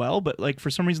episode pretty well, but like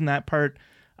for some reason that part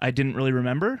I didn't really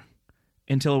remember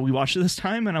until we watched it this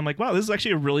time, and I'm like, wow, this is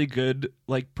actually a really good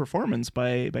like performance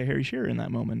by Harry Shearer in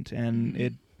that moment,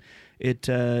 and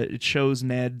it shows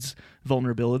Ned's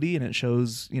vulnerability, and it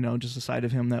shows just a side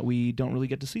of him that we don't really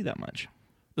get to see that much.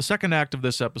 The second act of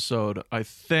this episode, I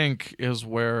think,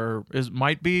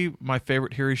 might be my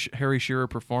favorite Harry Shearer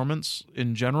performance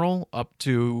in general up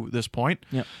to this point.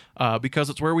 Yeah, because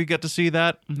it's where we get to see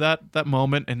that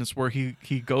moment, and it's where he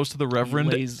goes to the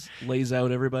Reverend. He lays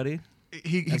out everybody.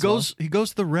 He goes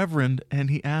to the Reverend, and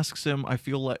he asks him. I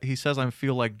feel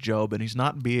like Job, and he's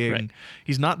not being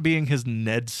his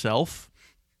Ned self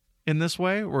in this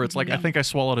way, where it's like, I think I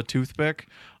swallowed a toothpick.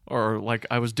 Or like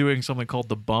I was doing something called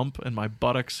the bump, and my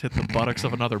buttocks hit the buttocks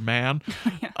of another man.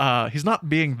 He's not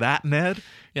being that Ned.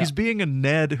 Yeah. He's being a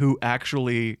Ned who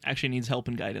actually needs help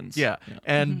and guidance. Yeah.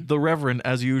 And the Reverend,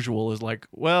 as usual, is like,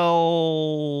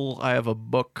 well, I have a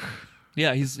book.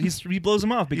 Yeah, he blows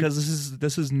him off because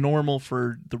this is normal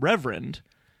for the Reverend,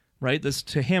 right? This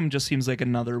to him just seems like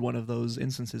another one of those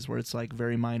instances where it's like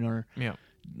very minor. Yeah.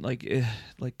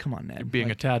 come on, Ned.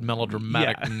 Being a tad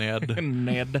melodramatic, Ned.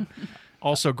 Ned.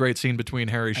 Also, great scene between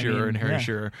Harry Shearer and Harry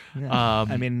Shearer. Yeah.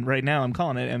 Right now I'm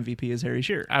calling it MVP is Harry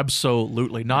Shearer.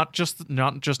 Absolutely, not just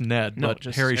Ned, but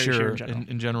just Harry Shearer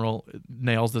in general.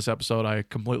 nails this episode. I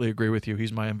completely agree with you.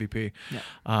 He's my MVP.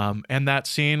 Yeah. And that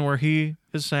scene where he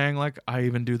is saying like, I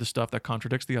even do the stuff that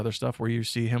contradicts the other stuff, where you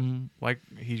see him like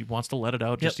he wants to let it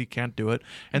out, just he can't do it.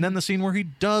 And then the scene where he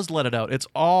does let it out. It's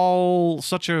all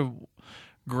such a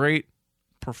great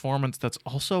performance that's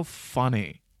also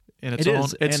funny. In its own,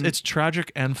 it's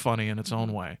tragic and funny in its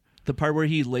own way. The part where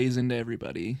he lays into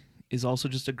everybody is also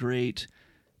just a great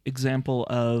example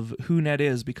of who Ned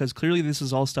is, because clearly this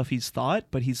is all stuff he's thought,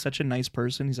 but he's such a nice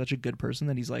person, he's such a good person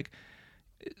that he's like,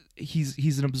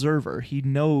 he's an observer. He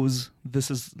knows this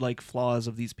is like flaws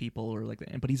of these people or like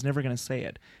that, but he's never going to say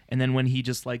it. And then when he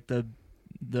just like the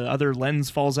other lens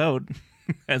falls out,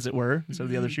 as it were, instead of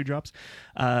the other shoe drops,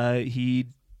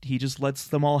 he just lets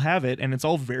them all have it, and it's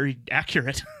all very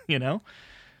accurate, you know?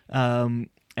 And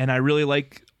I really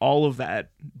like all of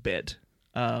that bit,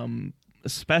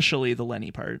 especially the Lenny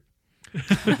part.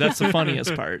 That's the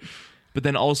funniest part. But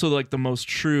then also, like, the most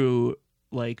true,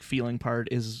 like, feeling part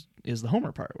is the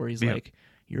Homer part, where he's like,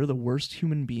 you're the worst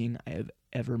human being I have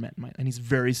ever met in my life. And he's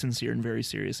very sincere and very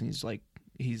serious, and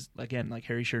he's again, like,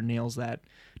 Harry Shearer nails that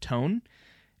tone.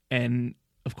 And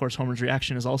of course, Homer's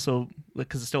reaction is also, like,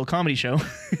 because it's still a comedy show,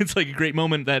 it's like a great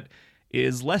moment that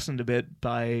is lessened a bit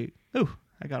by, oh,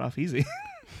 I got off easy.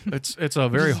 It's a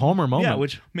very Homer moment. Yeah,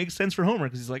 which makes sense for Homer,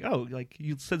 because he's like, oh, like,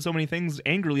 you said so many things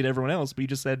angrily to everyone else, but you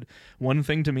just said one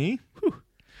thing to me?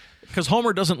 Because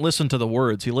Homer doesn't listen to the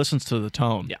words, he listens to the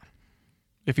tone. Yeah.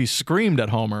 If he screamed at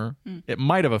Homer, it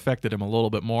might have affected him a little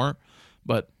bit more,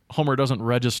 but Homer doesn't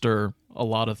register a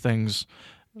lot of things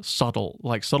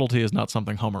subtlety is not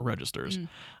something Homer registers.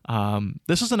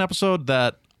 This is an episode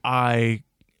that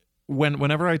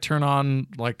whenever I turn on,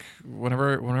 like,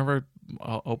 whenever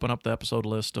I'll open up the episode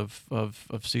list of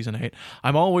season 8,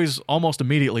 I'm always almost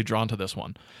immediately drawn to this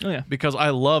one. Oh yeah, because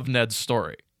I love Ned's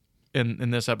story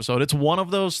in this episode. It's one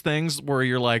of those things where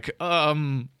you're like,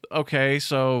 okay,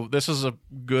 so this is a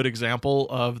good example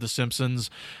of The Simpsons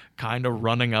kind of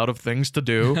running out of things to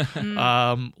do.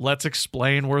 Let's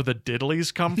explain where the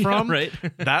diddlies come from. Yeah, right.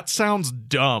 That sounds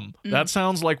dumb. That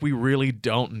sounds like we really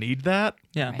don't need that.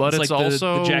 Yeah, but it's like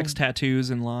also the Jack's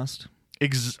tattoos in Lost.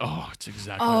 It's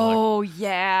exactly.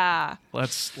 Yeah.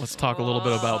 Let's talk a little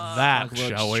bit about that,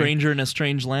 shall we? Stranger in a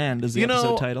Strange Land is the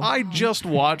episode title. I just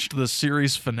watched the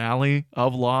series finale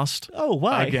of Lost. Oh,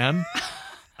 why? Again.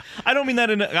 I don't mean that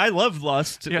I love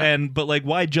Lost, but like,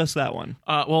 why just that one?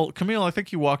 Well, Camille, I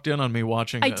think you walked in on me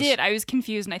watching this. I did. I was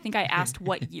confused, and I think I asked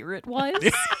what year it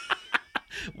was.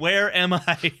 Where am I?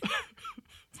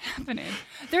 What's happening?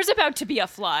 There's about to be a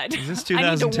flood. Is this 2010?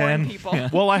 I need to warn people. Yeah.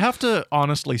 Well, I have to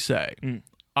honestly say,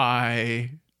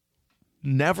 I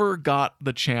never got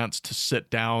the chance to sit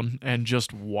down and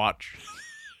just watch.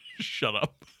 Shut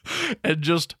up. And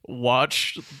just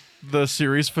watch the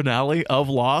series finale of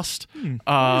Lost,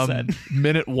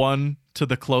 minute 1 to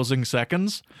the closing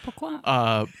seconds. Pourquoi?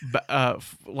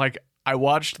 Like, I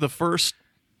watched the first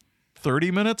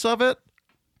 30 minutes of it,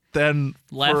 then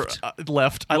left. I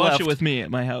watched left it with me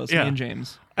at my house. Yeah. Me and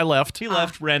James. I left. He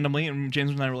left randomly, and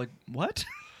James and I were like, "What?"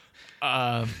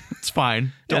 It's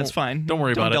fine. Yeah, it's fine. Don't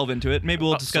worry about Don't delve into it. Maybe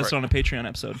we'll discuss it on a Patreon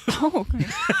episode. Oh, okay.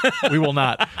 We will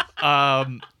not.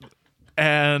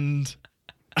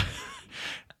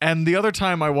 And the other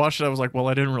time I watched it, I was like, well,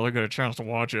 I didn't really get a chance to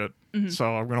watch it, so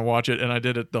I'm going to watch it. And I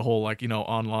did it the whole, like,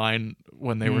 online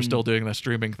when they were still doing the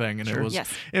streaming thing, and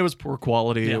it was poor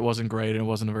quality. Yeah. It wasn't great. It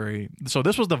wasn't so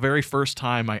this was the very first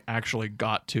time I actually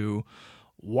got to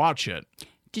watch it.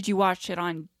 Did you watch it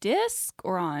on disc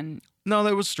or on? No,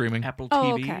 that was streaming. Apple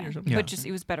Oh, TV okay. or something. But just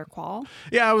it was better qual.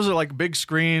 Yeah, it was like big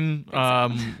screen,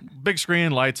 big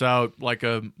screen, lights out, like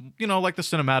like the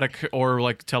cinematic or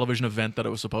like television event that it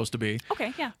was supposed to be.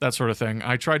 Okay, yeah. That sort of thing.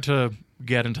 I tried to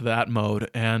get into that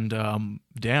mode, and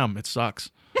damn, it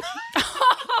sucks.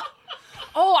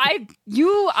 Oh, that you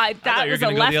were was a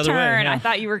gonna go left the other way, turn. yeah. I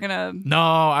thought you were gonna. No,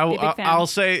 I'll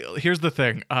say, here's the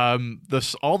thing.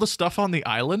 All the stuff on the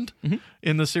island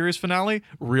in the series finale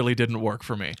really didn't work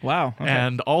for me. Wow. Okay.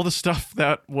 And all the stuff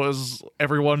that was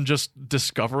everyone just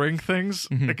discovering things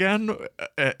again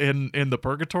in the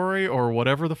purgatory or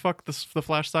whatever the fuck the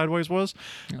Flash Sideways was,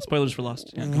 Spoilers for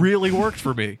Lost. Yeah. really worked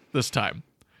for me this time.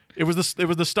 It was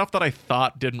the stuff that I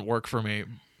thought didn't work for me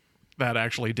that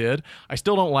actually did. I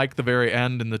still don't like the very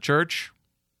end in the church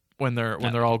when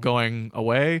they're all going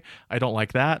away. I don't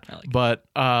like that. But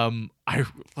I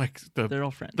like They're all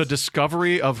friends. the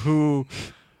discovery of who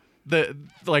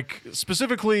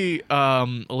specifically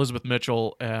Elizabeth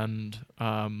Mitchell and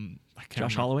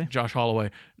Josh Holloway. Josh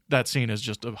Holloway. That scene is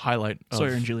just a highlight. Sawyer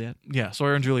and Juliet. Yeah,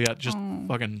 Sawyer and Juliet just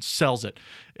fucking sells it.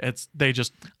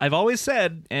 I've always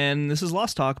said, and this is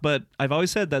Lost Talk, but I've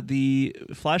always said that the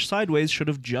Flash Sideways should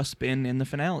have just been in the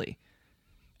finale,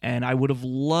 and I would have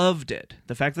loved it.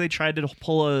 The fact that they tried to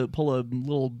pull a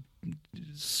little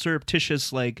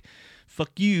surreptitious like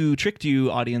 "fuck you, tricked you"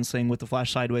 audience thing with the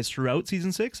Flash Sideways throughout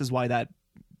season 6 is why that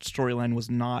storyline was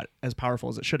not as powerful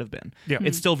as it should have been. Yeah.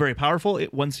 It's still very powerful.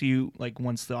 Once the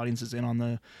audience is in on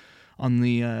the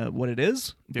what it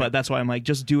is, Yeah. but that's why I'm like,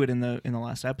 just do it in the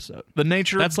last episode. The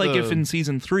nature. That's of like the, if in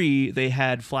season 3 they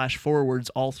had flash forwards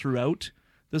all throughout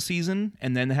the season,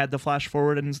 and then they had the flash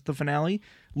forward in the finale,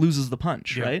 loses the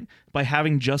punch, Yeah. right? By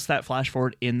having just that flash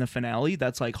forward in the finale,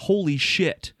 that's like, holy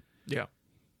shit. Yeah.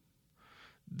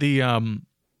 The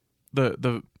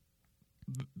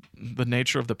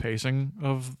nature of the pacing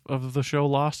of the show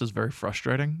Lost is very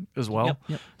frustrating as well,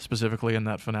 Yep. specifically in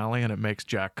that finale, and it makes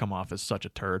Jack come off as such a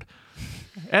turd.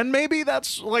 And maybe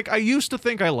that's like, I used to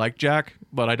think I liked Jack,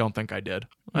 but I don't think I did.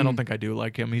 I don't think I do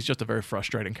like him. He's just a very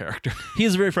frustrating character. He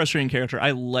is a very frustrating character.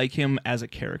 I like him as a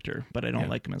character, but I don't Yeah.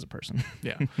 like him as a person.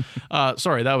 Yeah.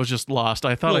 Sorry, that was just Lost.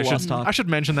 I thought Little Lost talk. I should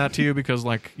mention that to you because,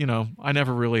 like, I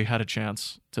never really had a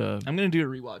chance to. I'm going to do a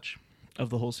rewatch of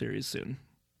the whole series soon.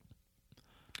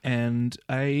 And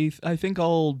I think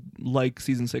I'll like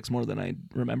season 6 more than I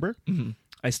remember. Mhm.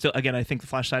 I think the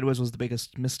Flash Sideways was the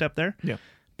biggest misstep there. Yeah.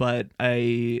 But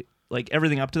I like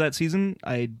everything up to that season.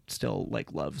 I still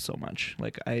love so much.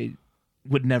 Like I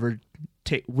would never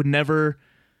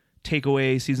take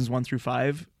away seasons 1 through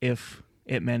 5 if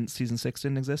it meant season 6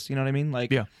 didn't exist. You know what I mean?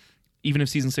 Like, Yeah. Even if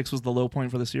season 6 was the low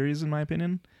point for the series, in my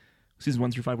opinion, season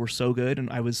 1 through 5 were so good, and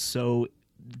I was so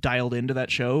dialed into that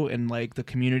show and like the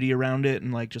community around it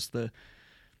and like just the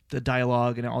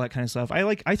dialogue and all that kind of stuff.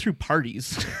 I threw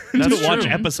parties to watch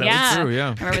true. episodes. Yeah. True,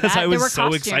 yeah. Remember Because that? I There were was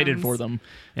so excited costumes. for them.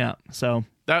 Yeah. So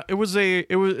That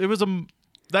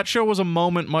show was a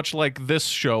moment much like this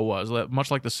show was, much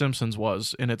like The Simpsons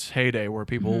was in its heyday, where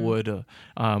people would.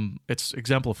 It's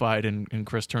exemplified in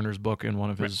Chris Turner's book in one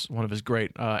of his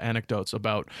great anecdotes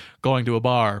about going to a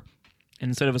bar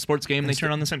instead of a sports game, they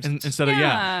turn on The Simpsons. instead of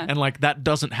Yeah. and like that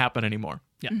doesn't happen anymore.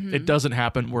 Yeah. It doesn't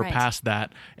happen. We're Right. past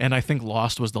that, and I think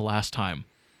Lost was the last time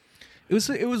It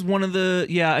was one of the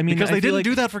I mean, because I they feel didn't like,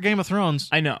 do that for Game of Thrones.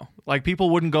 I know. Like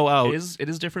people wouldn't go out. It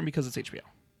is different because it's HBO.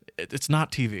 It's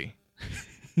not TV.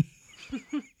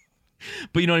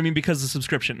 But you know what I mean? Because the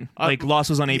subscription. Like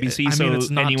Lost was on ABC, I mean, so it's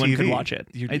not anyone could TV. watch it.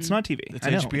 It's not TV. It's I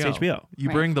know, HBO. It's HBO. You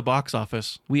Right. bring the box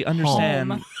office. We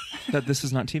understand Home. that this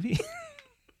is not TV.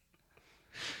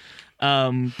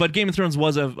 But Game of Thrones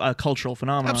was a cultural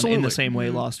phenomenon in Absolutely. the same way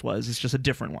Lost was. It's just a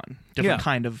different one, different Yeah.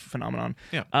 kind of phenomenon.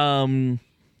 Yeah. And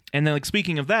then, like,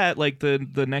 speaking of that, like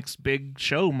the next big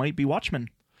show might be Watchmen,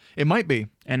 It might be.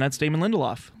 and that's Damon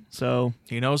Lindelof. So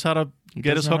He knows how to he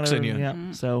get does his know hooks how in to- you.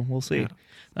 Yeah. So we'll see.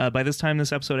 By this time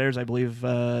this episode airs, I believe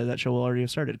that show will already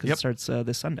have started because Yep. it starts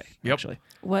this Sunday. Yep. Actually,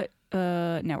 What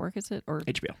network is it? Or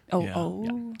HBO, oh, Yeah.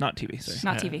 oh, not TV. Sorry.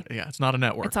 not Yeah, TV. Yeah, it's not a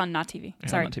network. It's on not TV. Yeah,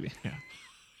 Sorry, not TV. Yeah.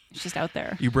 it's just out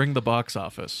there. You bring the box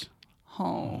office.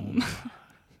 Home.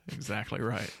 Exactly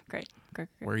right. Great.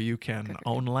 Where you can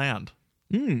own land.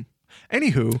 Mm.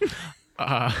 Anywho,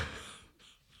 How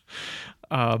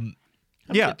to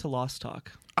Yeah. get to Lost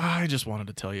Talk. I just wanted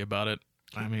to tell you about it.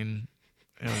 I mean,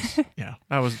 it was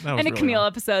that was And a really Camille long.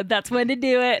 episode. That's when to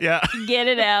do it. Yeah. Get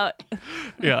it out.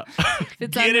 Yeah. If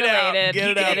it's Get it out. unrelated, Get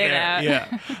it out. there. out.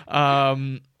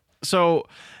 Yeah. So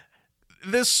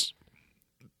this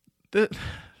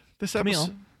Camille.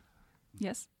 episode.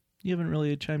 Yes. You haven't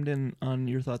really chimed in on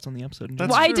your thoughts on the episode. That's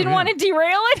Well, I true, didn't yeah. want to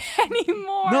derail it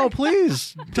anymore. No,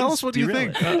 please tell us what you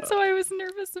derail think. it. So I was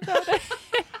nervous about it.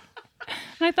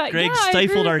 And I thought, Greg yeah, I agree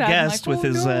stifled with our that. I'm guest like, with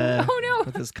oh, his no. Oh no.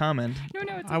 with his comment. No,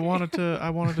 it's I okay.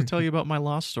 wanted to tell you about my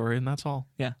Lost story, and that's all.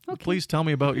 Yeah. Okay. Please tell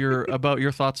me about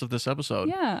your thoughts of this episode.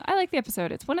 Yeah, I like the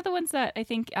episode. It's one of the ones that I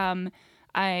think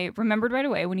I remembered right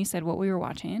away when you said what we were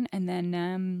watching, and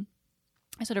then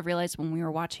I sort of realized when we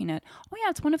were watching it, oh yeah,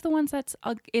 it's one of the ones that's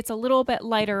it's a little bit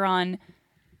lighter on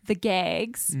the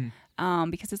gags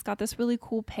because it's got this really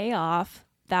cool payoff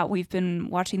that we've been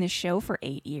watching this show for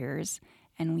 8 years.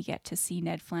 And we get to see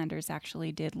Ned Flanders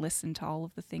actually did listen to all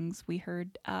of the things we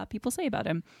heard people say about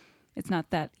him. It's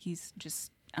not that he's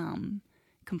just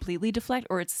completely deflect,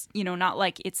 or it's, not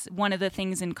like it's one of the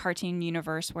things in cartoon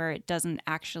universe where it doesn't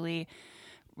actually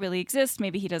really exist.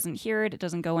 Maybe he doesn't hear it. It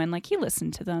doesn't go in. Like, he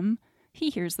listened to them. He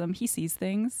hears them. He sees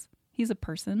things. He's a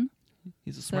person.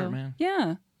 He's a smart So, man.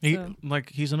 Yeah. He's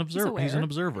So, an observer. He's an aware.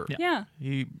 observer. yeah.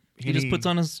 He He just puts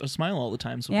on a smile all the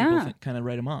time, so Yeah. people kind of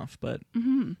write him off. But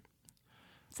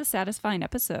It's a satisfying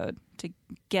episode to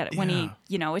get when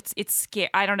Yeah. it's scary.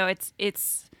 I don't know.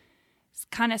 It's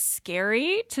kind of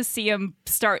scary to see him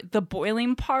start the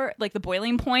boiling part, like the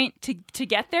boiling point to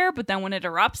get there. But then when it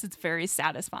erupts, it's very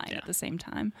satisfying at the same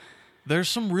time. There's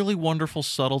some really wonderful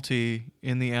subtlety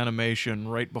in the animation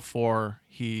right before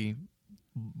he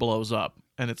blows up,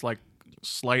 and it's like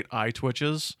slight eye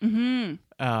twitches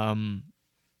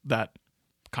that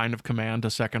kind of command a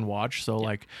second watch. So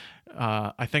like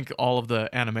I think all of the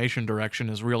animation direction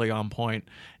is really on point,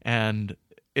 and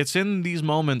it's in these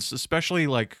moments, especially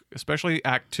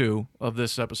Act 2 of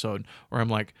this episode, where I'm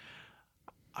like,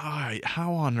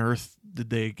 how on earth did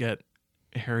they get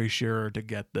Harry Shearer to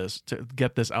get this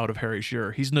out of Harry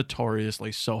Shearer? He's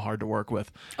notoriously so hard to work with.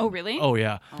 Oh, really? Oh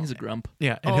yeah, he's a grump.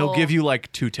 yeah, and he'll give you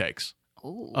like 2 takes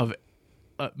Oh. of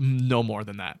no more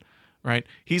than that, right?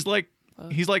 He's like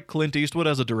Clint Eastwood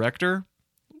as a director,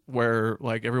 where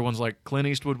like everyone's like, Clint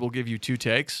Eastwood will give you 2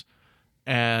 takes,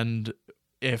 and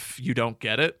if you don't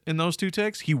get it in those 2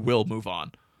 takes, he will move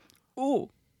on.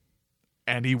 Ooh.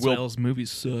 And he will, Those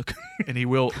movies suck. and he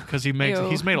will, because he's made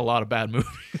a lot of bad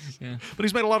movies, Yeah. but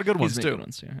he's made a lot of good ones He's made too. good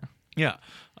ones, yeah.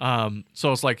 Yeah.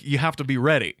 So it's like you have to be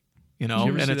ready, you know. Did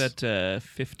you ever and see it's, that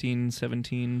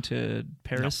 1517 to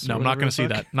Paris? No, or I'm not whatever going to the see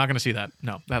fuck? that. Not going to see that.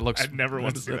 No, that looks. I'd never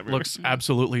want to see that movie. Looks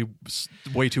absolutely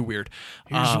way too weird.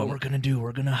 Here's what we're going to do.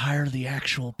 We're going to hire the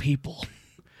actual people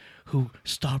who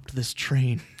stopped this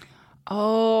train.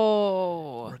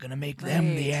 Oh. We're going to make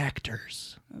them the Right.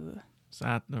 actors. Is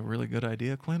that a really good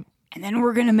idea, Clint? And then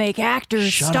we're gonna make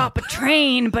actors Shut stop a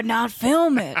train but not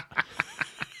film it.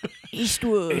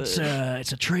 Eastwood. It's a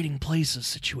trading places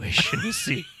situation, you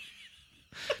see.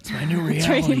 It's my new Trading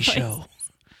reality places. show.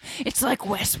 It's like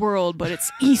Westworld, but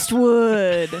it's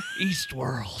Eastwood.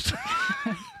 Eastworld.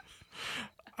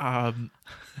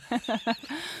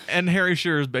 And Harry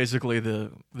Shearer is basically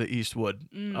the Eastwood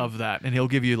of that, and he'll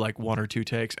give you like 1 or 2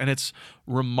 takes, and it's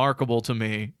remarkable to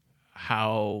me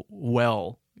how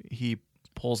well he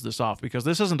pulls this off, because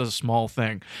this isn't a small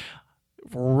thing.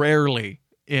 Rarely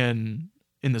in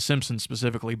The Simpsons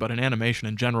specifically, but in animation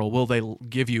in general, will they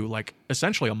give you like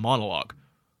essentially a monologue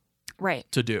Right.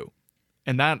 to do,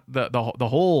 and that the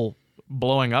whole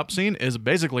blowing up scene is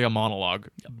basically a monologue,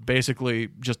 basically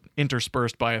just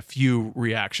interspersed by a few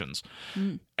reactions.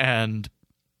 And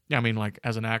I mean, like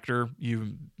as an actor,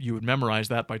 you would memorize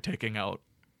that by taking out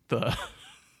the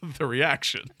the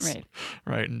reactions,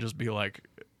 Right. and just be like,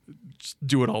 just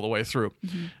do it all the way through.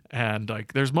 And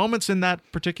like there's moments in that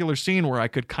particular scene where I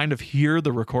could kind of hear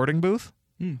the recording booth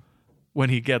when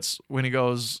he goes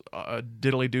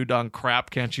diddly doo dong crap,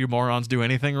 can't you morons do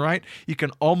anything right? You can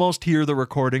almost hear the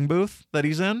recording booth that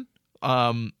he's in.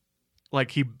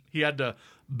 Like he had to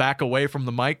back away from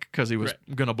the mic because he was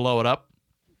gonna blow it up.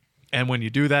 And when you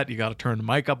do that, you got to turn the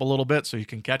mic up a little bit so you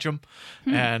can catch him,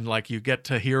 and like you get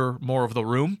to hear more of the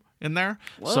room in there.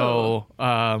 Whoa. So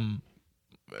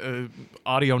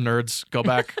audio nerds, go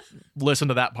back, listen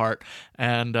to that part,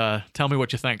 and tell me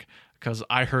what you think, because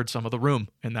I heard some of the room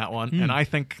in that one, and I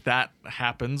think that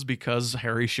happens because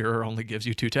Harry Shearer only gives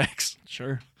you 2 takes.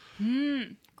 Sure.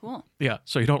 Cool. Yeah,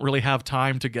 so you don't really have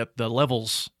time to get the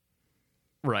levels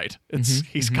right.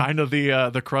 He's kind of the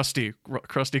Krusty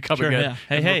coming Sure, in. yeah.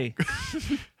 Hey.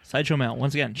 Sideshow Mal.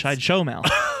 Once again, Sideshow Mal.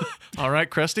 All right,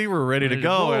 Krusty, we're ready to Ready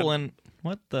go. roll, and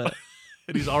what the?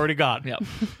 And he's already gone. Yep.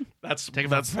 That's Take it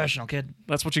from a that's professional, kid.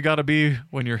 that's what you got to be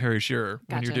when you're Harry Shearer.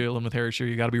 When you're Gotcha. dealing with Harry Shearer,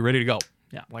 you got to be ready to go.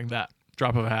 Yeah. Like that.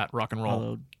 Drop of a hat, rock and roll.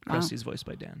 Although Krusty's voiced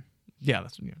by Dan. Yeah,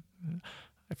 that's. Yeah.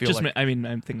 I feel Just, like I mean,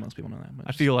 I think most people know that. But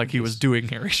I feel like he was doing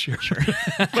Harry Shearer.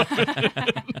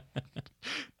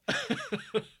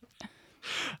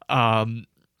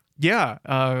 Yeah.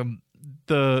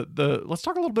 The let's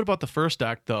talk a little bit about the first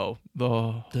act though.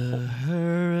 the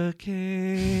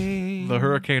hurricane. The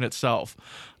hurricane itself,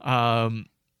 and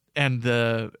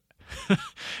the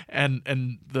and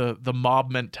the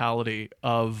mob mentality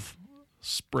of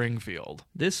Springfield.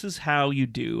 This is how you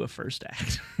do a first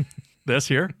act. This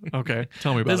here, okay.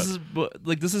 Tell me about This it.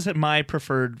 is this is my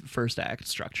preferred first act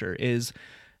structure: is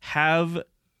have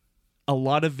a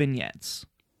lot of vignettes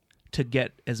to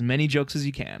get as many jokes as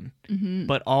you can,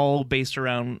 but all based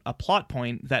around a plot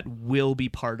point that will be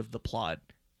part of the plot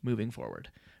moving forward.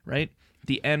 Right?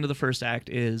 The end of the first act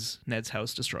is Ned's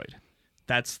house destroyed.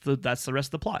 That's the rest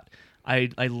of the plot.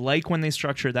 I like when they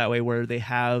structure it that way, where they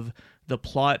have the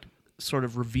plot sort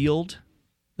of revealed,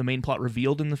 the main plot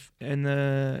revealed in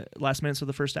the last minutes of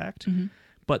the first act,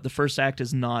 but the first act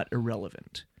is not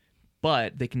irrelevant.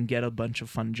 But they can get a bunch of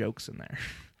fun jokes in there.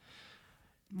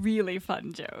 really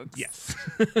fun jokes. Yes.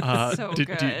 So do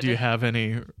good. you have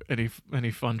any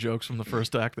fun jokes from the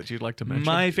first act that you'd like to mention?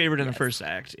 My favorite in the first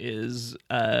act is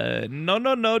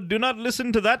no, do not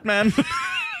listen to that man.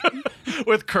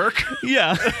 With Kirk.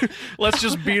 Yeah. Let's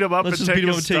just beat him up Let's and just take beat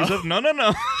him his up and take stuff. stuff.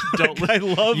 No. Don't I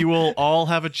love You will all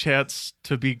have a chance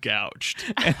to be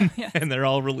gouged. and they're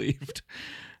all relieved.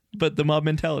 But the mob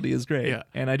mentality is great. Yeah.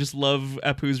 And I just love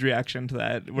Apu's reaction to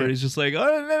that, where he's just like,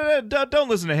 oh, no, don't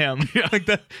listen to him. Like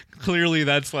that. Clearly,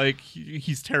 that's like,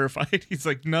 he's terrified. He's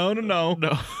like, no.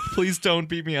 Please don't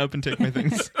beat me up and take my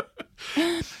things.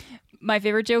 My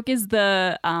favorite joke is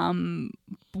the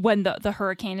when the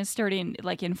hurricane is starting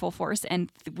like in full force,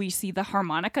 and we see the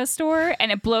harmonica store,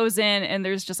 and it blows in, and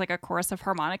there's just like a chorus of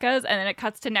harmonicas, and then it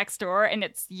cuts to next door, and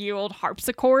it's ye old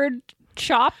harpsichord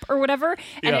shop or whatever,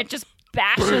 and Yeah. it just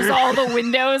bashes all the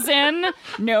windows in.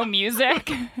 No music.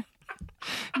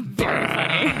 Very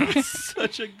funny.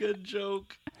 Such a good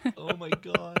joke. Oh my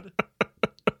God.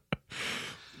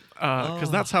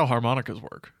 Because that's how harmonicas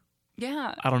work.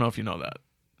 Yeah. I don't know if you know that.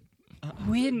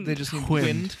 Wind. They just need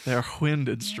wind. They're wind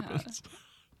instruments.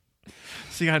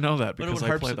 See, I know that What because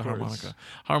about I play the harpsichords? harmonica.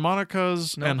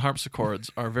 Harmonicas No. and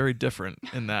harpsichords are very different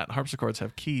in that harpsichords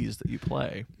have keys that you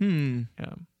play. Yeah.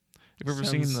 Have you ever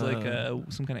seen Sounds the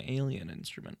like some kind of alien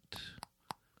instrument.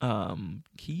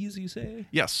 Keys, you say?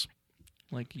 Yes.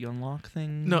 Like you unlock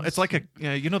things? No, it's like a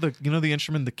you know the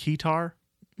instrument, the keytar?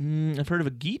 I've heard of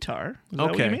a guitar. Is that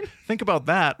what you Okay. mean? Think about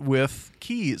that with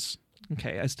keys.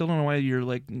 Okay, I still don't know why you're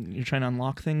trying to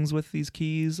unlock things with these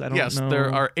keys. I don't Yes, know.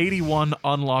 there are 81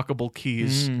 unlockable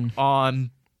keys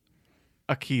on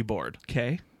a keyboard.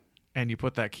 Okay. And you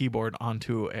put that keyboard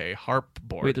onto a harp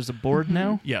board. Wait, there's a board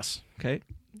now? Yes. Okay.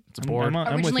 It's a board. I'm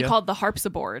with Originally ya. called the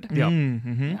harpsichord. Yeah.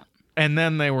 Mm-hmm. And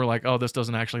then they were like, oh, this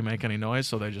doesn't actually make any noise.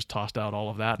 So they just tossed out all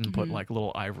of that and put like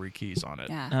little ivory keys on it.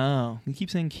 Yeah. Oh, you keep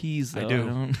saying keys, though. I do.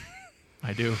 don't-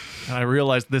 I do. And I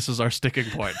realized this is our sticking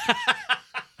point.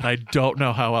 And I don't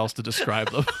know how else to describe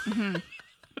them.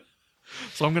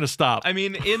 So I'm going to stop. I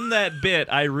mean, in that bit,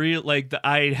 I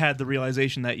had the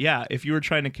realization that if you were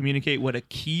trying to communicate what a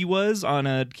key was on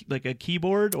a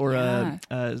keyboard or a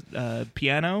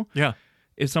piano, Yeah.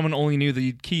 if someone only knew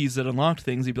the keys that unlocked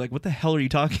things, you'd be like, "What the hell are you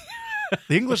talking?"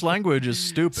 The English language is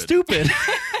stupid. Stupid.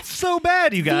 It's so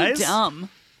bad, you guys. Dumb.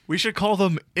 We should call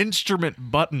them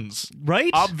instrument buttons. Right?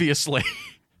 Obviously.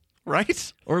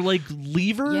 Right? Or like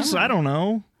levers? Yeah. I don't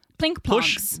know. Plink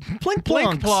Push. plonks. Plink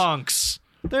Plink plonks. plonks.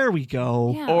 There we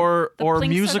go. Yeah. Or the plinks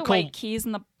musical. are the white keys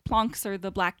and the plonks are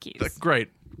the black keys. Great.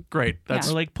 That's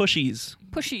Or like pushies.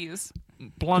 Pushies.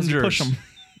 plungers. Push them.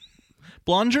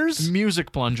 Blongers?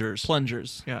 Music plungers.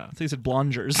 Plungers. Yeah. I think you said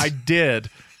blongers. I did.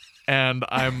 And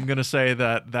I'm going to say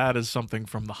that is something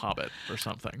from The Hobbit or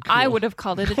something. I would have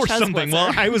called it a or something. chuzwizzer.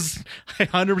 Well, I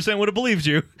 100% would have believed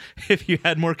you if you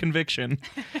had more conviction.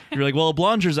 You're like, well, a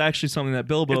blonger's actually something that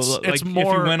Bilbo, It's if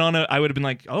more- you went on it, I would have been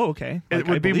like, oh, okay. It Like,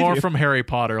 I would be believe more you. from Harry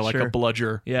Potter, like Sure. a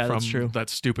bludger Yeah, from that's true. that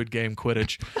stupid game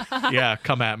Quidditch. Yeah,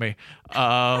 come at me.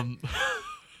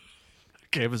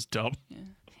 Game is dumb.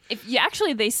 If you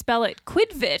actually, they spell it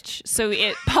Quidvich, so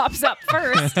it pops up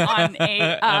first on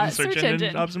a on search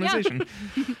engine. optimization.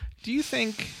 Do you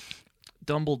think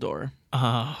Dumbledore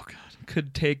Oh, God.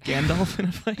 could take Gandalf in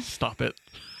a fight? Stop it.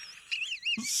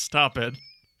 Stop it.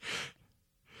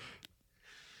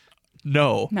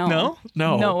 No. No. No?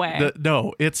 No. No way.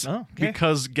 No, it's Oh, okay.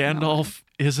 because Gandalf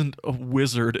isn't a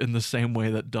wizard in the same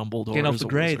way that Dumbledore Gandalf is the a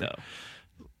Grey, wizard.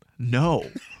 though. No.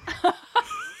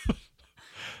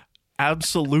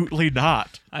 Absolutely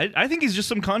not. I think he's just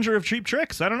some conjurer of cheap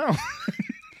tricks. I don't know.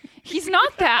 He's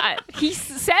not that. He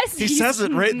says He he's says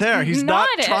it right there. He's not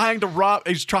it. trying to rob.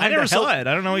 He's trying I never to help. saw it.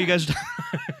 I don't know what you guys.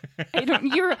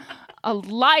 You're a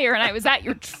liar, and I was at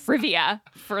your trivia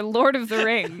for Lord of the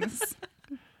Rings.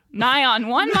 Nigh on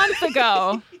 1 month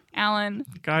ago, Alan.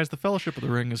 Guys, the Fellowship of the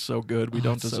Ring is so good. We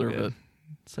don't it's so deserve good. it.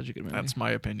 Such a good movie. That's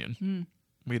my opinion.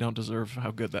 We don't deserve how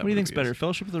good that What do you think's movie better, is.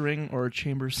 Fellowship of the Ring or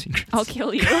Chamber of Secrets? I'll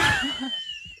kill you.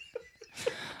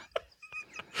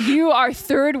 You are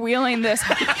third wheeling this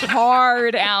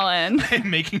hard, Alan. I'm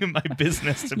making it my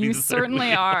business to be You the third certainly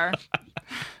wheel. are.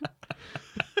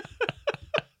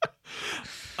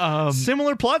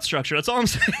 Similar plot structure. That's all I'm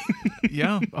saying.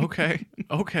 Yeah. Okay.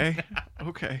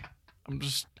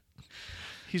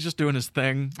 He's just doing his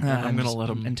thing. And I'm gonna just let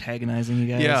him. antagonizing you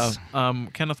guys. Yeah.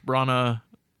 Kenneth Branagh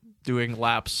doing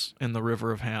laps in the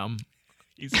River of Ham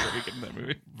He's very good in that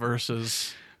movie.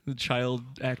 versus The child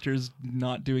actors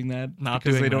not doing that Not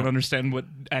because doing they don't that. understand what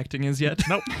acting is yet.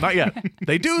 Nope, not yet.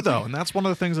 They do, though, and that's one of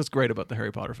the things that's great about the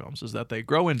Harry Potter films is that they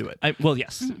grow into it. Well,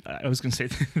 yes. I was going to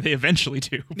say they eventually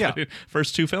do. Yeah. But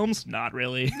first 2 films, not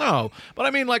really. No, but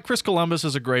I mean, like Chris Columbus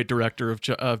is a great director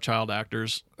of child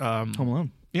actors. Home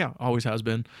Alone. Yeah, always has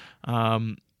been.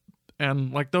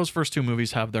 And like those first 2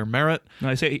 movies have their merit. No,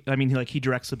 I mean, like he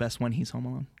directs the best when he's home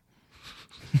alone.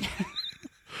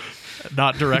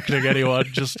 Not directing anyone,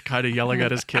 just kind of yelling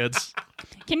at his kids.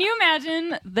 Can you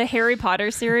imagine the Harry Potter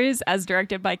series as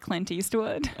directed by Clint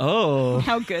Eastwood? Oh.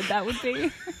 How good that would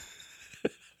be.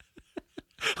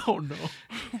 Oh no!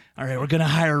 All right, we're gonna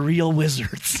hire real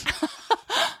wizards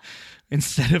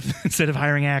instead of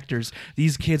hiring actors.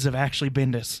 These kids have actually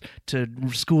been to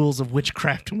schools of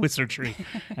witchcraft and wizardry.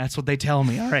 That's what they tell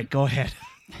me. All right, go ahead.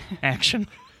 Action.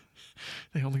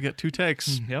 They only get 2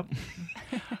 takes. Yep.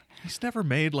 He's never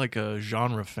made like a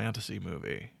genre fantasy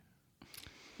movie.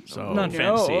 So Not No.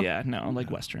 fantasy, yeah. No, like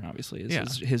Western, obviously, is Yeah.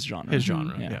 his genre. His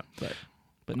genre, yeah.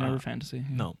 But never fantasy.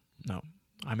 no.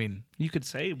 I mean, You could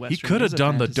say Western. he could have is a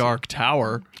done the fantasy. Dark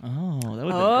Tower. Oh, that would have been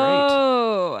great.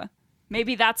 Oh,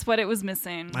 maybe that's what it was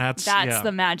missing. That's- yeah.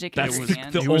 the magic. That's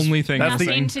ingredient. the It was- only thing. that's the-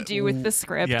 Nothing to do with the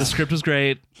script. Yeah. The script was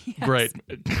great. Great,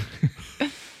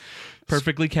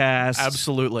 Perfectly cast.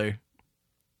 absolutely.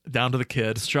 Down to the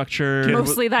kid. Structure. Kid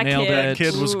Mostly that nailed kid. it.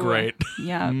 Kid was Ooh. great.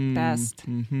 Yeah, best.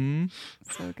 Mm-hmm.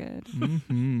 So good.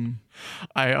 Mm-hmm.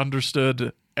 I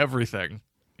understood everything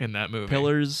in that movie.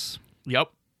 Pillars. Yep.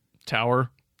 Tower.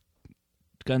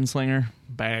 Gunslinger.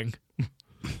 Bang.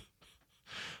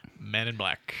 Men in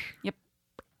Black.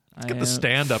 Let's Get the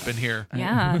stand up in here.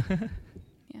 Yeah.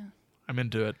 I'm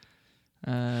into it.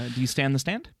 Do you stand the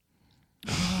stand?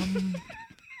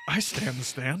 I stand the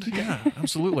stand. Yeah,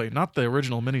 absolutely. Not the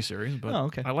original miniseries, but Oh,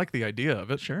 okay. I like the idea of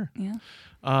it. Sure. Yeah.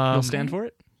 You'll stand for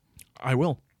it? I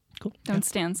will. Cool. Don't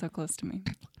stand so close to me.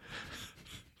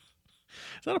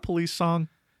 Is that a police song?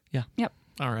 Yeah. Yep.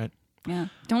 All right. Yeah.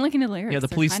 Don't look into lyrics. Yeah, the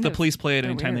They're police kind the of- police play it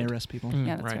they're anytime weird. they arrest people.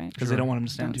 Yeah, that's Right. right. Because they don't want them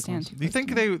to stand Don't too stand close. too Do you close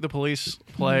think to me. the police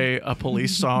play a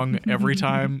police song every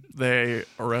time they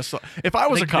arrest? If I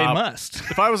was a They cop, must.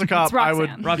 if I was a cop, It's I would.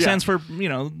 Roxanne. Roxanne's for,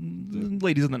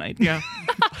 ladies of the night. Yeah.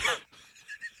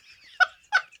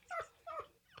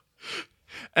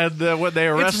 And then when they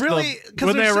arrest really- 'cause them,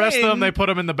 when they they're arrest saying- them, they put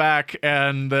them in the back,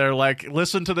 and they're like,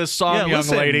 "Listen to this song, Yeah, young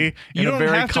listen. lady," You in a don't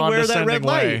very have to wear that red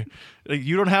condescending way.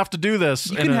 You don't have to do this.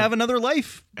 You And can a- have another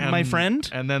life, my and- friend.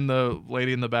 And then the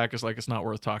lady in the back is like, "It's not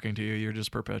worth talking to you. You're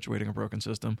just perpetuating a broken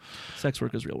system." Sex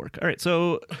work is real work. All right,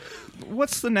 so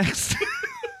what's the next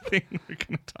thing we're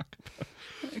going to talk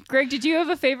about? Greg, did you have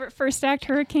a favorite first act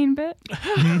hurricane bit?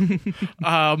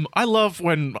 I love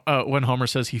when Homer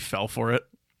says he fell for it.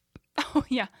 Oh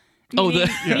yeah. Oh, Meaning-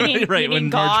 right, meaning when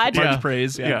God. Marge Yeah.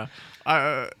 prays. Yeah.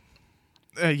 Yeah.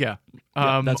 Yeah.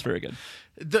 Yeah, that's very good.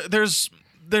 There's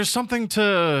something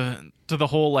to the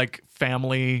whole like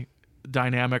family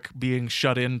dynamic being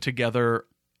shut in together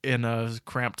in a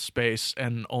cramped space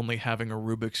and only having a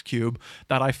Rubik's Cube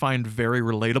that I find very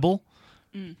relatable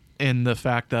in the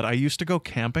fact that I used to go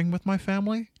camping with my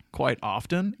family quite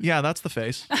often. Yeah, that's the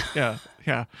face. Yeah.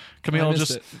 Camille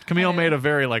missed it. Camille made a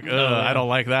very like, I don't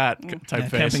like that type Yeah,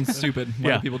 face. camping's stupid. Why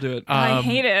Yeah. do people do it? I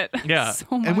hate it. Yeah. So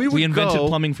much. And we would We invented go,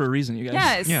 plumbing for a reason, you guys.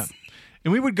 Yes. Yeah.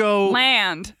 And we would go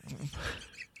Land.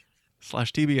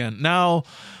 /TBN. Now,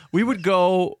 we would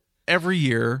go every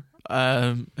year,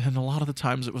 and a lot of the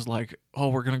times it was like, oh,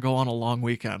 we're going to go on a long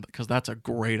weekend because that's a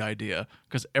great idea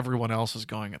because everyone else is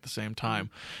going at the same time.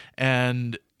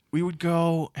 And we would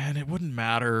go, and it wouldn't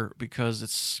matter because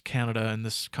it's Canada and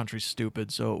this country's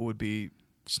stupid, so it would be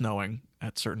snowing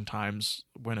at certain times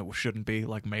when it shouldn't be,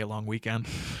 like May long weekend,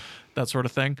 that sort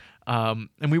of thing. And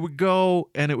we would go,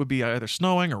 and it would be either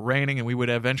snowing or raining, and we would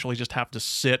eventually just have to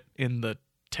sit in the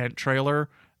tent trailer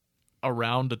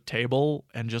around a table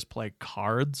and just play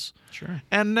cards. Sure.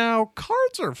 And now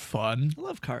cards are fun. I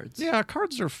love cards. Yeah,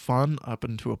 cards are fun up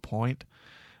until a point.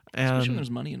 Especially when And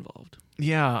there's money involved.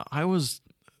 yeah, I was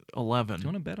Do you 11.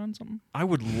 want to bet on something? I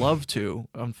would love to.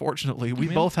 Unfortunately, we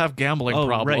in? both have gambling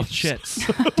problems. Right.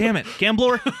 Shit. Damn it.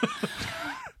 Gambler.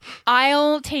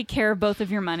 I'll take care of both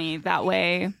of your money. That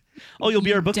way. Oh, you'll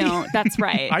be our bookie? Don't. That's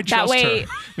right. I that trust way, her.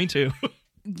 Me too.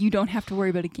 you don't have to worry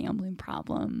about a gambling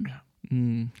problem.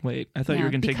 Wait, I thought you Yeah, were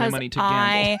going to take my because money to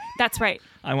gamble. That's right.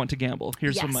 I want to gamble.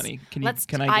 Here's some Yes. money. Can Let's.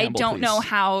 Can I gamble, don't please? know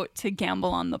how to gamble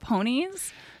on the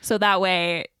ponies, so that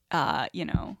way, you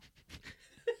know,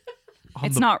 On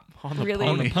it's the- not on the really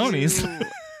On the ponies.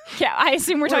 Yeah, I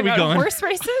assume we're Where are talking we about going? horse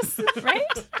races,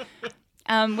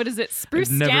 right? What is it? Spruce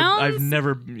Downs. I've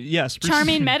never. Yeah, Spruce.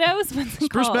 Charming Meadows. What's it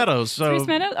Spruce called? Meadows. So, Spruce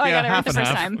Meadows. Oh, I yeah, got it right half the and first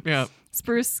half. time. Yeah.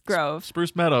 Spruce Grove.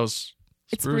 Spruce Meadows.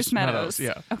 It's Spruce Meadows.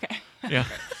 Yeah. Okay. Yeah.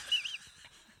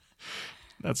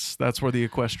 That's where the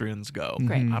equestrians go.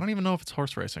 Great. I don't even know if it's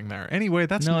horse racing there. Anyway,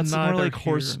 that's No, it's more neither like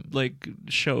here horse nor- like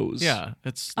shows. Yeah,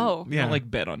 it's Oh. You yeah, don't like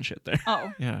bet on shit there.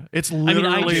 Oh. yeah. It's mean,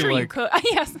 literally I'm Sure you like could.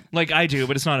 Yes. Like I do,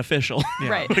 but it's not official. Yeah.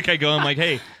 Right. Like I go, I'm like,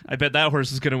 hey, I bet that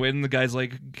horse is gonna win. The guy's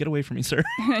like, get away from me, sir.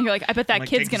 You're like, I bet that like,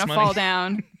 kid's take this gonna money. fall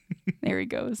down. There he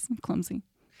goes. Clumsy.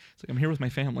 It's like I'm here with my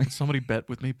family. somebody bet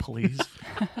with me, please.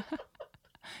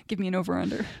 Give me an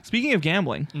over/under. Speaking of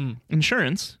gambling,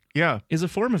 insurance Yeah. is a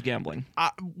form of gambling.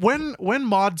 When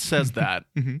Maud says that,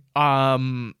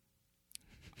 I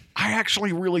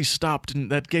actually really stopped,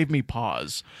 and that gave me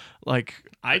pause. Like,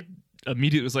 I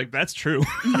immediately was like, that's true.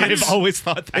 I've always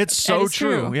thought that. it's so is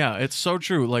true. true. Yeah, it's so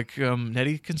true. Like,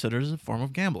 Nettie considers it a form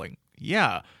of gambling.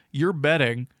 Yeah, you're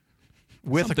betting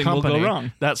with Something a will go company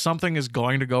wrong. that something is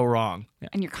going to go wrong.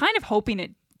 And you're kind of hoping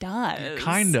it does.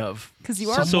 Kind of. Because you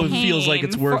are So it feels like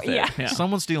it's paying worth for- it. Yeah. Yeah.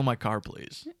 Someone steal my car,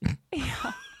 please.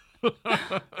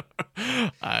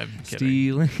 I'm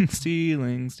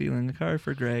kidding. Stealing a car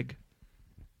for Greg.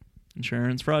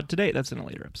 Insurance fraud today. That's in a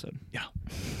later episode. Yeah,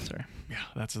 Sorry. yeah.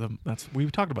 That's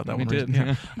we've talked about that We one. did,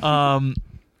 recently. Yeah.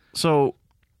 So,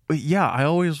 yeah, I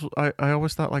always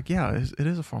thought like, yeah, it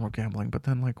is a form of gambling. But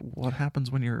then, like, what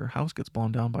happens when your house gets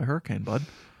blown down by a hurricane, bud?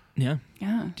 Yeah.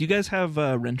 Yeah. Do you guys have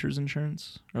renters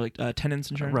insurance or like tenants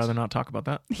I'd insurance? rather not talk about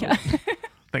that. Yeah.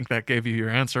 Think that gave you your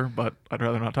answer, but I'd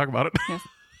rather not talk about it. Yes.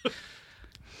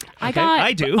 Okay,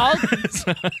 I do.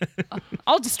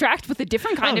 I'll distract with a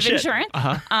different kind Oh, of shit. insurance.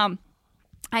 Uh-huh.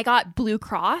 I got Blue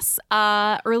Cross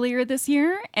earlier this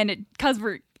year, and it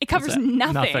covers that?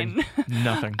 nothing.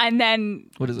 Nothing. And then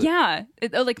What is it? Yeah,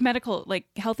 like medical, like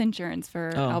health insurance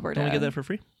for Oh, Alberta. don't we get that for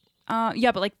free?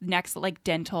 Yeah, but like next, like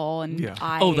dental and Yeah.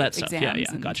 eye Oh, that stuff. exams. Yeah, yeah,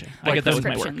 and, gotcha. I like, get that with my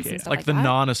work. prescriptions Yeah, and stuff Like the that.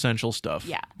 non-essential stuff.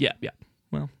 Yeah. Yeah, yeah.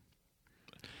 Well,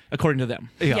 according to them.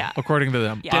 Yeah. Yeah. According to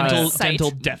them. Yeah. Dental Site.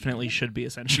 dental definitely should be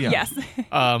essential. Yeah.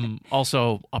 Yes.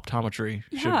 Also, optometry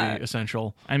should Yeah. be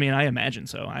essential. I mean, I imagine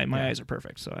so. My eyes are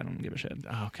perfect, so I don't give a shit.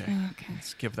 Okay. Okay.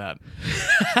 Let's give that.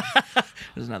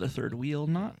 There's another third wheel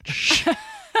notch.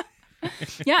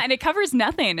 Yeah, and it covers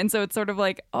nothing, and so it's sort of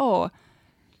like, oh,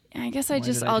 I guess Why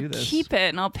did I I'll do this? keep it,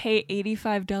 and I'll pay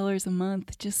 $85 a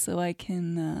month just so I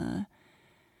can,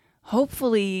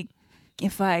 hopefully,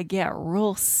 if I get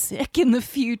real sick in the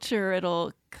future,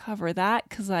 it'll cover that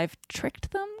because I've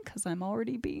tricked them because I'm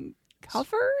already being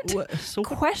covered. So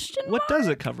Question what does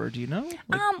it cover? Do you know?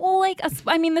 Well, like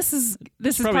I mean, this is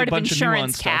probably part a of bunch of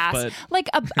insurance nuanced stuff, cast. Like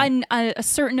a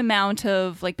certain amount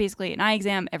of like basically an eye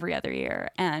exam every other year,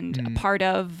 and a part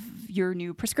of your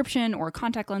new prescription or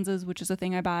contact lenses, which is a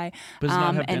thing I buy. But does it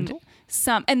not have and dental?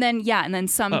 some, and then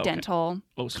some okay. dental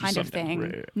Oh, so kind some of dental, thing.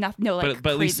 right, right. No, like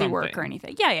But at least crazy work something. or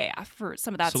anything. Yeah, for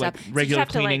some of that So stuff. like So you regular have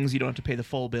to, like, cleanings, you don't have to pay the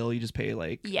full bill. You just pay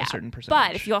like yeah, a certain percentage.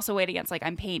 but if you also weigh it against like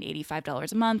I'm paying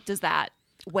 $85 a month, does that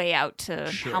weigh out to how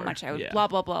Sure, much I would yeah. blah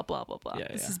blah blah blah blah blah. Yeah,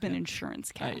 This yeah, has been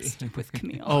Insurance Cast with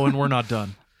Camille. Oh, and we're not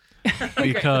done.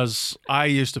 Because I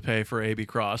used to pay for AB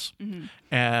Cross,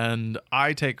 and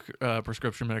I take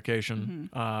prescription medication,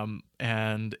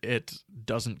 and it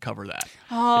doesn't cover that.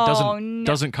 Oh, It doesn't no.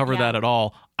 doesn't cover Yeah. that at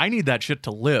all. I need that shit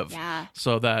to live, Yeah.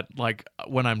 so that like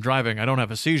when I'm driving, I don't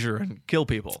have a seizure and kill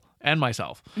people and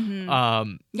myself.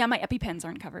 Yeah, my EpiPens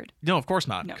aren't covered. No, of course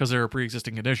not, No. because they're a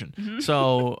pre-existing condition.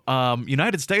 So,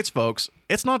 United States folks,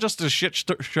 it's not just a shit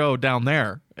show down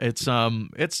there. It's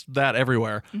that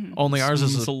everywhere. Only ours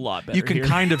is It's a lot better You can here.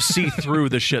 kind of see through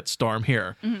the shit storm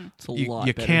here. It's a You, lot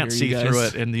you better can't here, see you through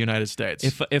guys. it in the United States.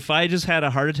 If I just had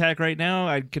a heart attack right now,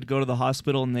 I could go to the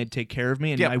hospital and they'd take care of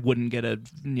me, and Yep. I wouldn't get a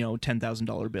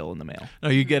 $10,000 bill in the mail. no,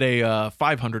 you get a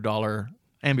 $500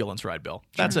 ambulance ride bill.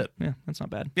 That's it. Yeah, that's not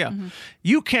bad. Yeah,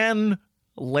 you can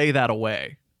lay that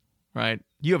away, right?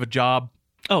 You have a job.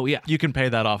 Oh yeah, You can pay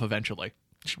that off eventually.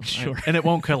 sure. And it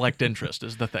won't collect interest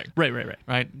is the thing. Right.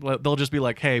 Right? They'll just be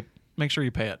like, hey, make sure you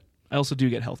pay it. I also do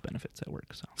get health benefits at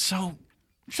work. So So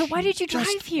So why did you drive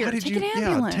here? why did Take you- an yeah,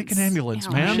 ambulance. take an ambulance,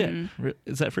 Hell, man. shit,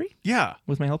 is that free yeah,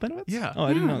 with my health benefits? Yeah. Oh,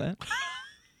 I didn't Yeah. know that.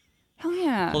 Hell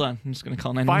yeah. Hold on, I'm just gonna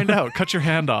call 911. find out. Cut your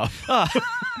hand off.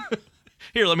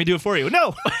 Here, let me do it for you.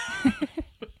 No.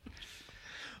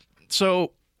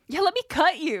 So Yeah, let me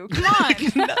cut you. Come on.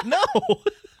 no.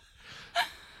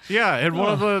 yeah, and one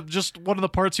of the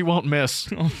parts you won't miss.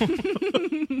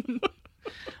 I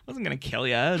wasn't gonna kill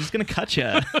you. I was just gonna cut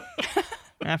you.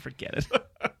 Forget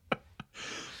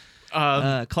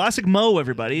it. Classic Mo,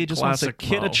 everybody. Just wants to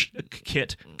Classic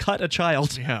cut a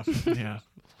child. Yeah, yeah.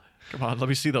 Come on, let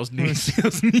me see those Let me knees. see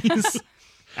those knees.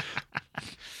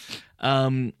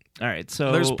 All right,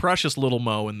 so There's precious little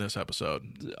Mo in this episode.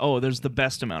 there's the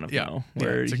best amount of Yeah. Mo, Yeah,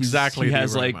 where it's he exactly the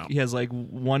has right like amount. he has like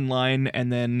one line,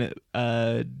 and then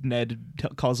Ned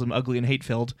calls him ugly and hate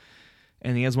filled,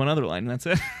 and he has one other line, and that's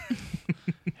it.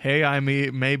 Hey, I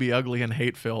may be ugly and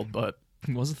hate filled, but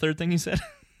What was the third thing he said?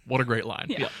 what a great line.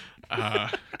 Yeah.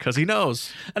 Because he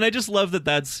knows. And I just love that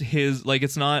that's his, like,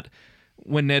 it's not,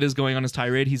 when Ned is going on his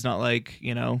tirade, he's not like,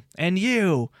 and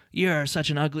you're such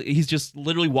an ugly, he's just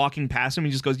literally walking past him,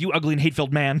 he just goes, you ugly and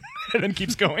hate-filled man, and then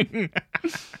keeps going.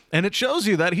 And it shows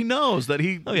you that he knows, that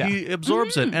he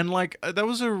absorbs Mm-hmm. it. And like that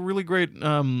was a really great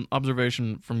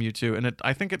observation from you too. And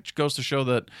I think it goes to show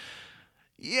that,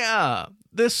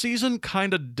 this season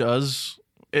kind of does.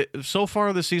 So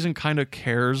far, this season kind of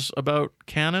cares about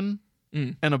canon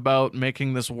and about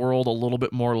making this world a little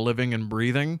bit more living and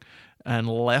breathing and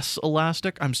less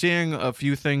elastic. I'm seeing a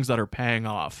few things that are paying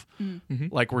off.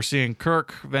 Like we're seeing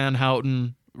Kirk Van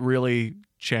Houten really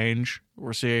change.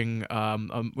 We're seeing with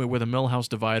a Milhouse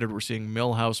divided, we're seeing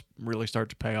Milhouse really start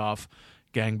to pay off,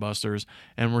 gangbusters,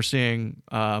 and we're seeing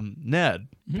Ned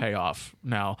pay off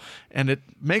now. And it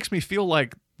makes me feel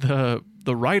like the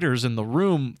writers in the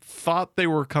room thought they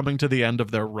were coming to the end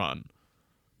of their run.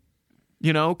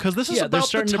 Because this is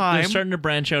about the time. They're starting to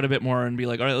branch out a bit more and be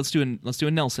like, all right, let's do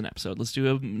a Nelson episode, let's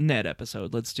do a Ned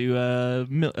episode, let's do a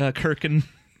Kirk and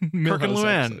Milhouse Kirk and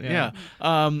Luann, episode. yeah.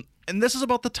 And this is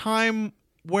about the time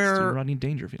Let's do where Rodney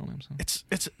Dangerfield episode.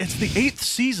 it's the 8th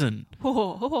season.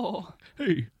 Oh.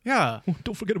 Hey, Yeah,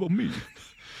 don't forget about me.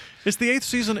 it's the 8th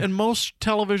season, and most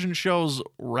television shows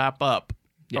wrap up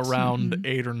around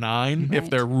 8 or 9 if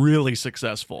Right. they're really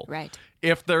successful. Right.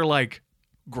 If they're like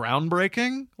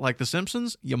groundbreaking, like The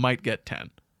Simpsons, you might get 10.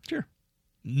 Sure.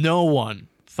 No one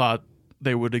thought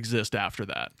they would exist after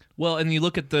that. Well, and you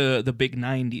look at the big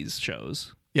 90s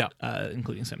shows, Yeah,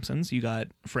 including Simpsons. You got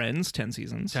Friends, 10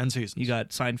 seasons. 10 seasons. You got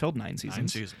Seinfeld, 9 seasons. 9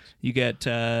 seasons. You get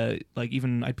like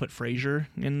even I put Frasier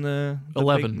in the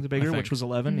 11, the bigger, I think. which was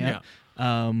 11. Yeah.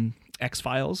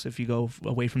 X-Files. If you go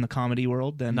away from the comedy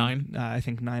world, then 9. I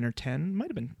think 9 or 10 might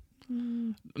have been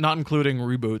Not including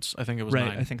reboots. I think it was right.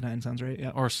 9. I think 9 sounds right.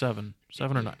 Yeah. Or 7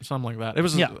 or 9, something like that. It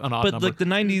was Yeah, an odd but number. like the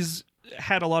 90s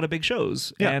had a lot of big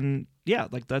shows, Yeah. and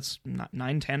like that's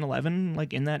 9, 10, 11,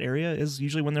 like in that area is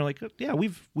usually when they're like,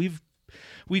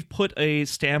 we've put a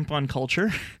stamp on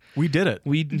culture. We did it.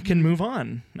 We can move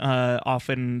on.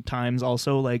 Oftentimes,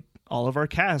 also like all of our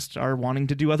cast are wanting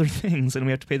to do other things, and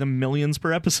we have to pay them millions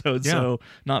per episode, Yeah. so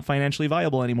not financially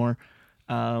viable anymore.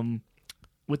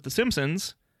 With The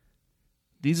Simpsons,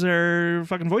 these are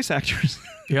fucking voice actors.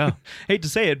 Yeah. Hate to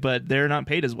say it, but they're not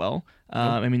paid as well.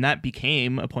 I mean, that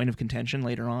became a point of contention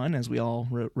later on, as we all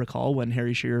recall, when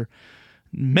Harry Shearer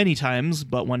many times,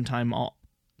 but one time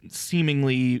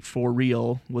seemingly for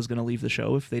real, was going to leave the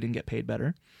show if they didn't get paid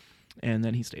better. And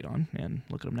then he stayed on, and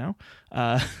look at him now.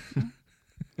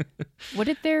 What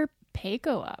did their pay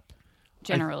go up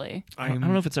generally? I don't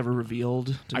know if it's ever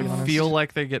revealed, to be I honest. feel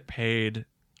like they get paid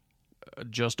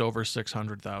just over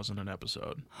 $600,000 an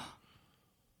episode.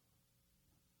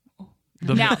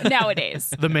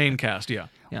 Nowadays. The main cast, yeah.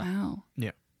 Yeah. Wow.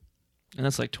 Yeah. And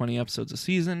that's like 20 episodes a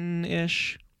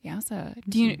season-ish. Yeah. So It's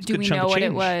do a good we chunk know of what it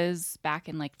change. was back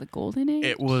in like the golden age?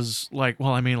 It was like,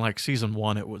 well, I mean, like season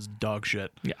 1, it was dog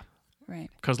shit. Yeah. right.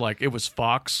 Because like it was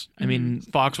Fox. I mean,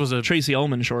 Fox was a Tracy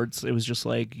Ullman shorts, it was just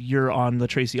like, you're on the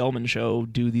Tracy Ullman show,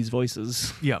 do these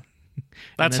voices. yeah.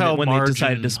 That's then how when they Marge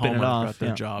decided and to spin it Homer off, got their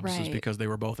yeah. jobs is Right. because they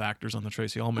were both actors on the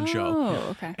Tracy Ullman show. Oh,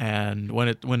 okay. And when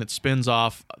it spins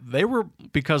off, they were,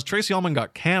 because Tracy Ullman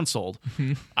got canceled.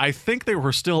 I think they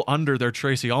were still under their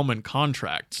Tracy Ullman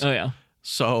contracts. Oh, yeah.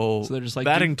 So they're just like,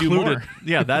 that do included, more.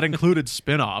 yeah, that included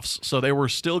spin-offs. So they were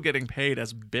still getting paid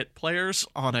as bit players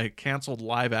on a canceled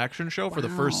live action show for the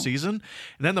first Wow. season.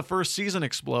 And then the first season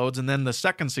explodes, and then the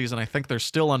second season, I think they're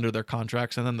still under their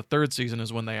contracts, and then the third season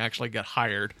is when they actually get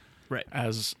hired Right.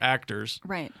 as actors.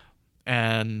 Right.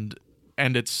 And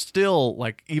it's still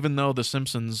like, even though The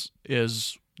Simpsons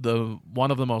is one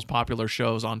of the most popular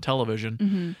shows on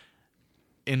television,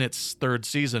 in its third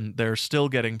season, they're still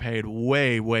getting paid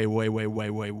way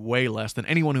less than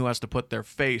anyone who has to put their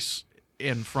face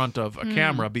in front of a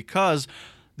camera, because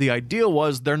the idea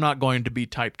was they're not going to be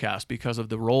typecast because of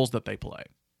the roles that they play,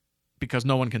 because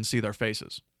no one can see their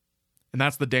faces. And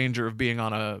that's the danger of being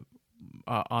on a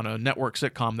network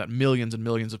sitcom that millions and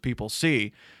millions of people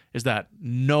see, is that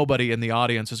nobody in the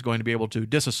audience is going to be able to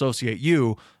disassociate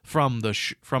you from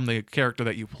the character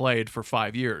that you played for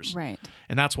 5 years. Right.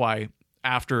 And that's why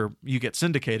after you get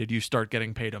syndicated, you start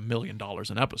getting paid $1 million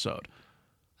an episode.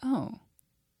 Oh.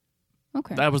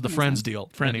 Okay. That was the Makes Friends sense. deal.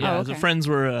 Friend, Anyway. yeah, Oh, the okay. Friends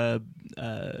were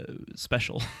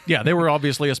special. Yeah, they were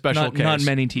obviously a special not, case. not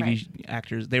many TV Right.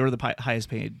 actors. They were the highest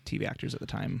paid TV actors at the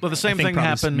time. But the same I think thing probably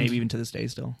happened- maybe even to this day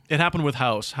still It happened with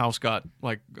House. House got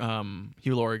like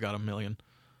Hugh Laurie got $1 million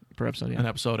per episode. an Yeah.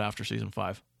 episode after season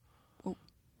 5. Oh.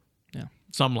 Yeah.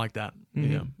 Something like that.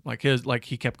 Mhm. Yeah. Like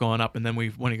he kept going up, and then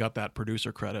when he got that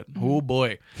producer credit. Oh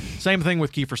boy. Same thing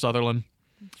with Kiefer Sutherland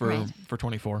Right. for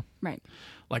 24. Right.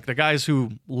 Like the guys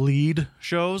who lead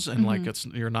shows and like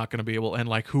you're not going to be able, and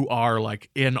like who are like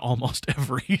in almost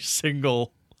every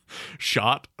single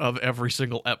shot of every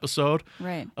single episode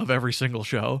Right. of every single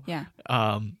show. Yeah.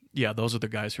 Yeah, those are the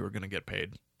guys who are going to get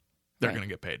paid. They're Right. going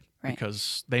to get paid Right.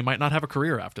 because they might not have a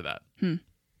career after that.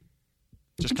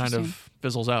 Just kind Interesting. of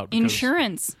fizzles out. because-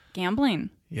 Insurance, gambling.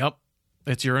 Yep.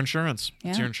 It's your insurance. It's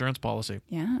Yeah. your insurance policy.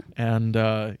 Yeah. And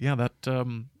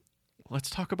let's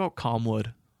talk about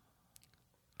Calmwood.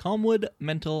 Calmwood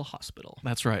Mental Hospital.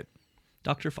 That's right.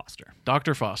 Dr. Foster.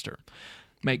 Dr. Foster.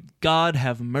 May God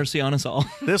have mercy on us all.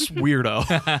 This weirdo.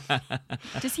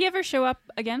 Does he ever show up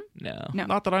again? No. No.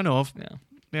 Not that I know of. No.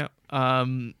 Yeah.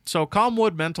 So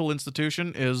Calmwood Mental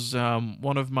Institution is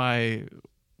one of my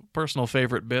personal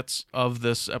favorite bits of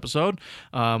this episode.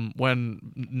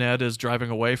 When Ned is driving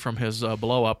away from his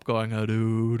blow up, going do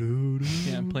do do.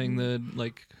 Yeah, playing the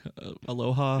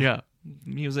Aloha Yeah.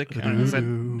 music. I don't know, is that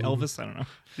Elvis? I don't know.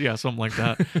 Yeah, something like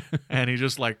that. And he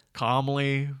just like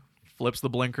calmly flips the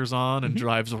blinkers on and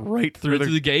drives right through, Right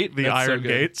through the gate? the That's so iron good.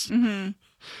 gates.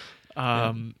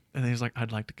 Mm-hmm. And he's like,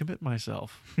 I'd like to commit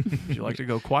myself. Would you like to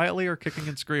go quietly or kicking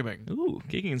and screaming? Ooh,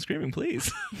 kicking and screaming,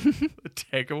 please.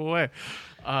 Take him away.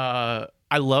 I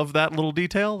love that little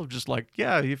detail of just like,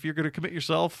 yeah, if you're going to commit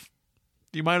yourself,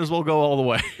 you might as well go all the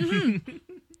way.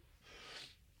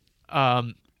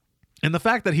 And the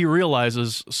fact that he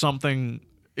realizes something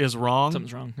is wrong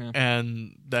Something's wrong. Yeah.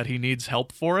 and that he needs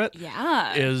help for it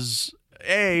Yeah. is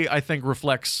I think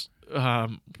reflects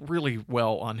really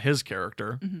well on his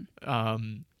character,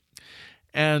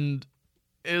 and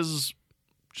is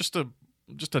just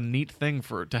a neat thing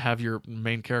to have your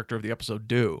main character of the episode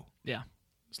do. Yeah.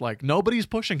 It's like nobody's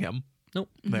pushing him Nope.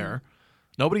 there.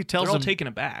 Nobody tells They're all him. taken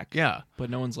aback. Yeah, But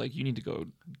no one's like, you need to go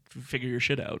figure your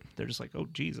shit out. They're just like, oh,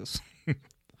 Jesus.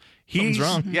 he's Something's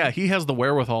wrong. Yeah, he has the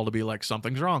wherewithal to be like,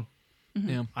 something's wrong.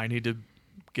 Yeah. I need to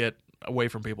get away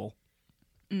from people,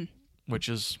 which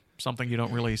is something you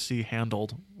don't really see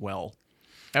handled well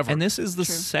ever. And this is the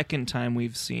True. second time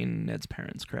we've seen Ned's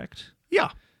parents, correct?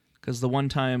 Yeah, Because the one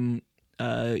time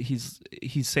he's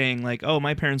saying like, oh,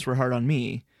 my parents were hard on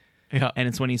me. yeah. And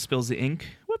it's when he spills the ink.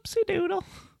 Whoopsie doodle.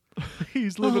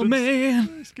 He's Oh, man.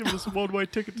 He's giving us a one-way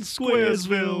ticket to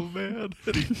Squaresville. Squaresville, man.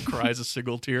 And he cries a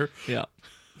single tear. Yeah.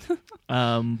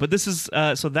 But this is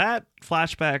so that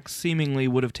flashback seemingly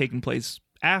would have taken place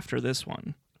after this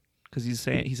one, because he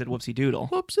said whoopsie doodle.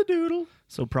 Whoops-a-doodle.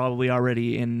 So probably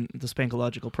already in the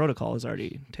Spankological protocol has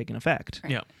already taken effect.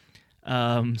 Right.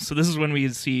 Yeah. So this is when we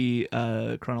see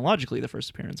chronologically the first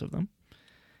appearance of them,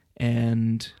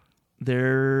 and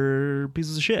they're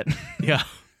pieces of shit. Yeah.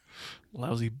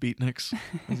 Lousy beatniks.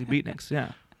 Easy beatniks,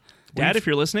 yeah. Dad, if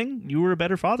you're listening, you were a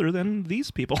better father than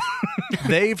these people,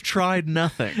 They've tried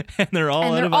nothing. and they're all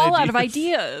and out they're of all ideas. out of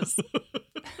ideas.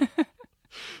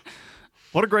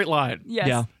 What a great line. Yes.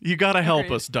 Yeah. You got to help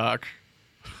Agreed. us, Doc.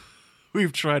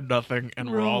 We've tried nothing, and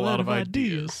we're all out of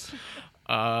ideas.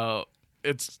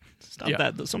 It's Stop Yeah.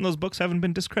 that. Some of those books haven't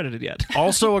been discredited yet.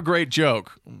 also a great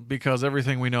joke because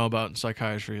everything we know about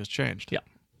psychiatry has changed. Yeah.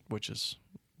 Which is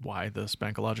why the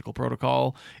Spankological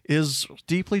protocol is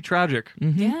deeply tragic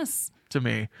Yes. to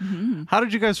me. How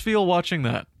did you guys feel watching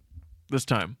that this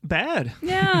time? Bad.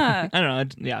 Yeah. I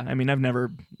don't know. Yeah, I mean, I've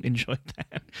never enjoyed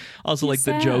that. Also, He's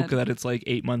like the joke sad. that it's like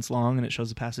 8 months long and it shows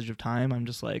the passage of time. I'm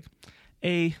just like,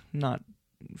 not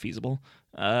feasible.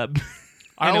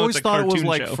 I know always it's a thought it was cartoon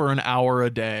like show. for an hour a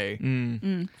day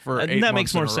for 8 And that months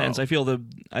makes more in a sense. row.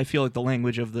 I feel like the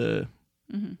language of the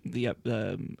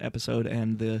episode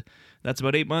and that's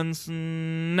about 8 months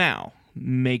now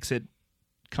makes it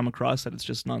come across that it's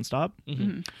just nonstop.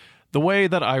 The way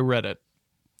that I read it,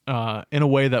 in a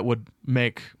way that would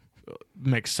make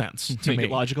sense to Make me, it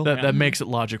logical? that Yeah. makes it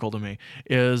logical to me,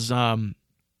 is and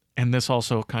this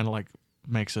also kind of like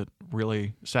makes it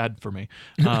really sad for me,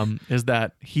 is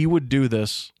that he would do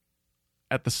this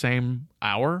at the same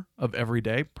hour of every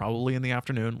day, probably in the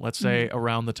afternoon, let's say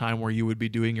around the time where you would be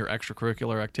doing your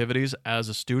extracurricular activities as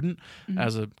a student,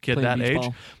 as a kid Playing that beach age.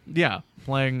 ball. Yeah,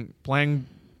 playing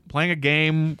a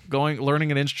game,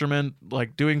 learning an instrument,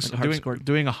 like doing Like a harpsichord.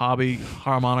 doing a hobby,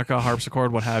 harmonica,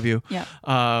 harpsichord, what have you. Yeah.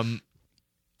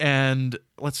 And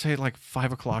let's say like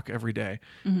 5 o'clock every day,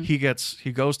 he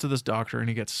goes to this doctor and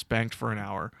he gets spanked for an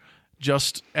hour.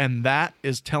 And that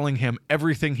is telling him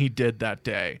everything he did that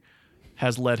day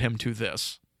has led him to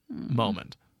this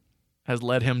moment, has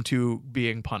led him to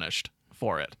being punished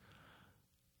for it.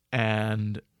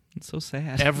 And It's so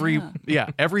sad.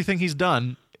 everything he's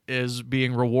done is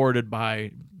being rewarded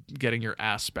by getting your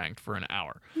ass spanked for an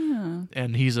hour. Yeah.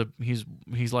 And he's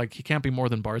like, he can't be more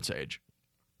than Bart's age.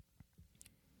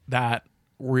 That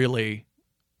traumatizes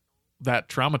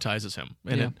him,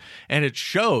 and it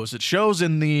shows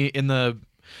in the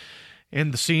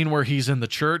scene where he's in the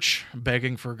church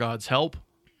begging for God's help,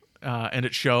 and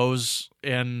it shows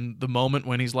in the moment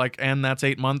when he's like, and that's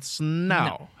 8 months now.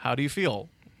 No. How do you feel?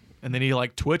 And then he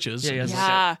like twitches.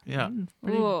 Yeah.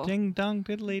 Pretty ding dong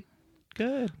diddly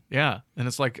good. Yeah, and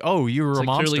it's like, oh, you were a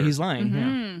monster. Clearly he's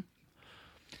lying.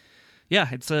 Yeah,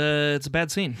 it's a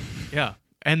bad scene. Yeah.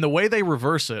 And the way they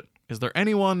reverse it, is there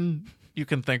anyone you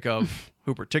can think of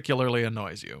who particularly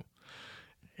annoys you?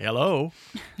 Hello?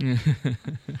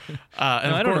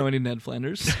 I don't know any Ned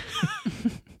Flanders.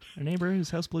 Our neighbor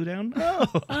whose house blew down?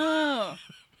 Oh.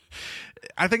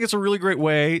 I think it's a really great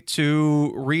way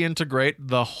to reintegrate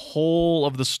the whole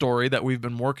of the story that we've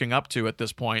been working up to at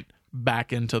this point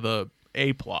back into the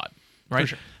A plot. Right.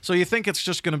 Sure. So you think it's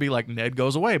just going to be like Ned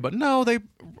goes away, but no, they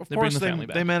bring the family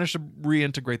back. They manage to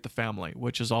reintegrate the family,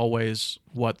 which is always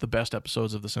what the best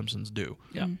episodes of The Simpsons do.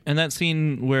 Yeah. And that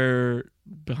scene where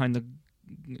behind the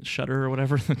shutter or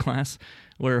whatever, the glass,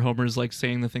 where Homer's like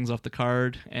saying the things off the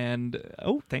card and,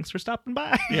 oh, thanks for stopping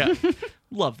by. Yeah.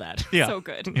 Love that. Yeah. So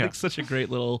good. Yeah. Like such a great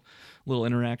little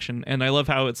interaction. And I love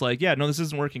how it's like, yeah, no, this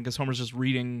isn't working because Homer's just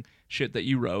reading shit that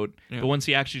you wrote. Yeah. But once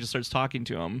he actually just starts talking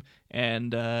to him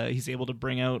and he's able to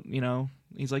bring out,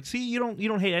 he's like, see, you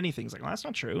don't hate anything. He's like, well, that's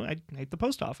not true. I hate the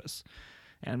post office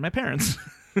and my parents.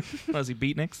 Was he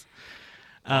beatniks?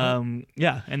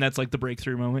 Yeah, and that's like the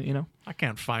breakthrough moment, I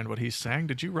can't find what he's saying.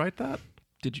 Did you write that?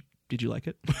 Did you like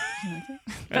it?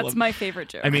 That's my favorite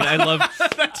joke. I mean, I love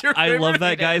I love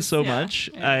that guy is. so Yeah. much.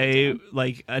 Yeah, I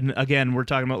like, and again, we're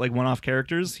talking about like one-off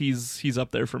characters. He's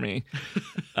up there for me.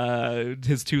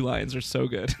 His 2 lines are so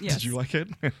good. Yes. Did you like it?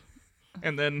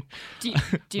 And then do you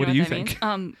what know do what you that think?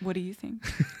 means? What do you think?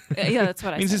 Yeah, that's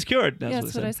what I means said. he's cured. That's Yeah,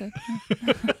 what that's what I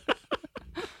I said.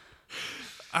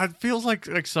 It feels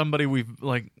like somebody we've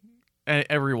like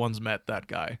everyone's met that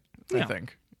guy. Yeah. I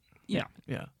think. Yeah.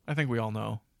 Yeah. I think we all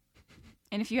know.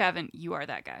 And if you haven't, you are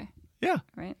that guy, Yeah.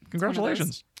 right? It's one of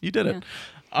Congratulations. You did it.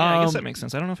 Yeah, I guess that makes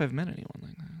sense. I don't know if I've met anyone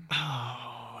like that.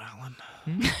 Oh, Alan.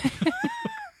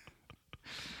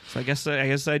 So I guess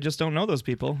I just don't know those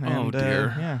people. And,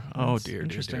 dear. yeah. Oh that's dear,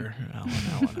 interesting. dear. Alan.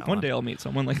 One day I'll meet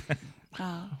someone like that.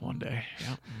 those. One day.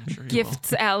 Yeah. I'm sure you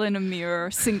Gifts Alan a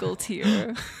mirror, single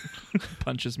tear.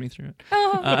 Punches me through it.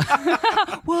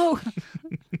 Oh. Whoa.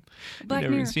 Black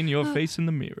Never mirror. seen your face in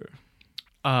the mirror.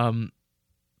 will.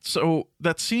 So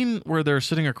that scene where they're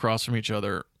sitting across from each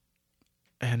other,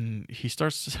 and he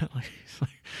starts to he's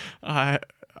like, I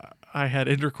had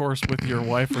intercourse with your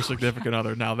wife or significant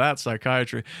other. Now that's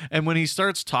psychiatry. And when he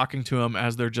starts talking to him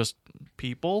as they're just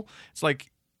people, it's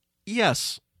like,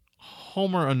 yes,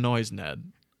 Homer annoys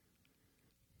Ned.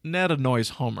 Ned annoys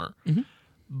Homer. Mhm.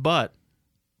 But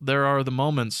there are the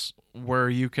moments where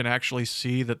you can actually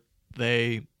see that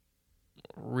they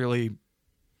really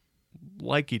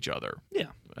like each other. Yeah.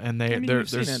 And I mean, they're we've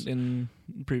seen it in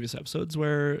previous episodes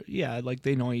where, yeah, like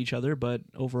they know each other, but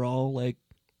overall, like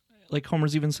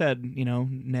Homer's even said,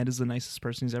 Ned is the nicest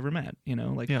person he's ever met.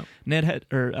 Like Yeah.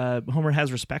 Homer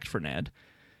has respect for Ned.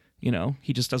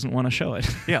 He just doesn't want to show it.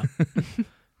 Yeah.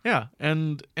 Yeah.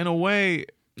 And in a way,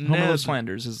 Homer Ned, Loves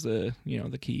Flanders is the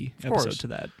the key Of course. episode to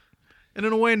that. and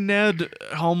in a way, Ned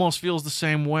almost feels the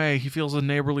same way. He feels a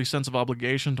neighborly sense of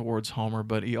obligation towards Homer,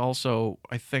 but he also,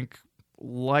 I think,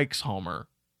 likes Homer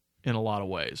in a lot of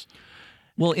ways.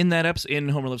 Well, in that episode, in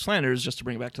Homer Loves Flanders, just to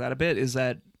bring it back to that a bit, is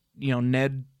that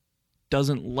Ned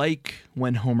doesn't like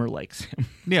when Homer likes him,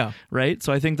 Yeah. right?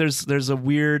 So I think there's a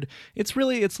weird. It's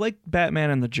like Batman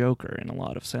and the Joker in a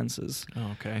lot of senses.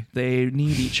 Oh, okay. They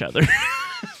need each other.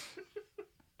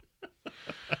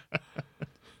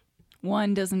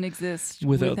 One doesn't exist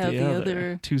without without the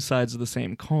other. Two sides of the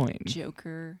same coin.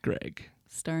 Joker, Greg,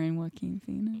 starring Joaquin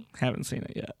Phoenix, haven't seen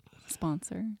it yet.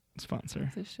 sponsor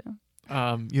Sponsor this show.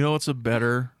 You know what's a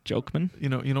better Jokeman. you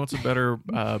know what's a better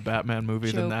Batman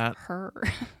movie than that? Her.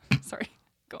 Sorry.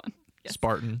 Go on. Yes.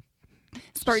 Spartan.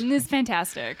 Spartan is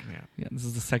fantastic. Yeah, this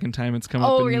is the second time it's come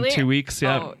Oh, up in really? 2 weeks.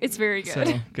 Yeah, Oh, it's very good.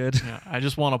 so good. Yeah. I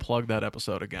just want to plug that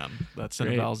episode again. That Great.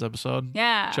 Cineval's episode.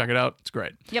 Yeah. Check it out. It's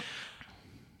great. Yep.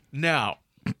 Now,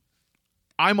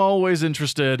 I'm always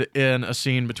interested in a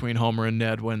scene between Homer and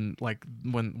Ned when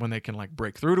they can like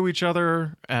break through to each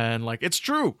other, and like it's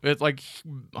true. It's like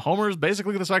Homer's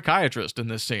basically the psychiatrist in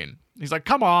this scene. He's like,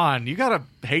 "Come on, you gotta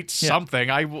hate something."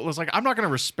 I was like, "I'm not gonna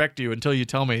respect you until you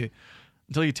tell me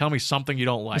something you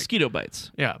don't like." Mosquito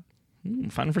bites. Yeah,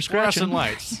 Fun for grass scratching. and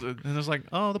lights, and it's like,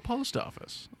 "Oh, the post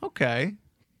office." Okay,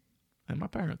 and my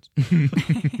parents.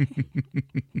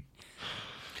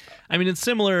 I mean, it's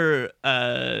similar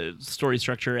story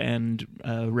structure and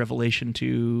revelation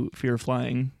to Fear of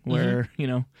Flying, where you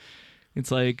know, it's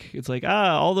like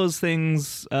all those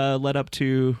things led up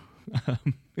to.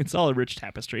 It's all a rich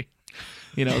tapestry.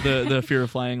 You know, the Fear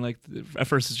of Flying. Like at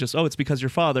first, it's just it's because your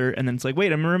father, and then it's like,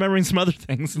 wait, I'm remembering some other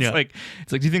things. It's like,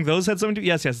 do you think those had something to do?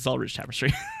 Yes, it's all rich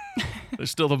tapestry. There's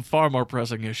still the far more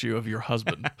pressing issue of your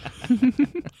husband.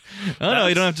 No,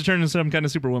 you don't have to turn into some kind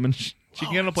of superwoman. She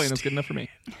can get on a plane. That's good enough for me.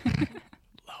 Lowenstein.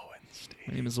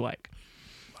 My name is Wyke.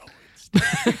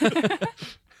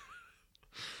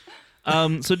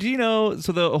 So do you know?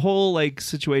 So the whole like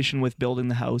situation with building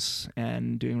the house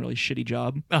and doing a really shitty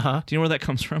job. Do you know where that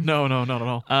comes from? No, not at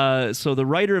all. So the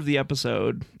writer of the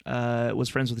episode was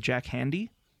friends with Jack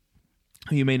Handy,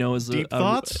 who you may know as Deep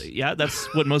Thoughts. Yeah, that's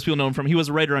what most people know him from. He was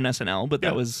a writer on SNL, but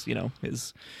that was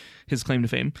his claim to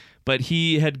fame. But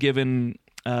he had given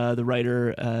the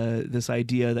writer this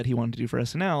idea that he wanted to do for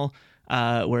SNL.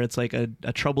 Where it's like a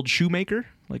troubled shoemaker,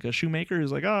 like a shoemaker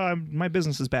who's like, my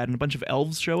business is bad, and a bunch of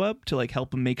elves show up to like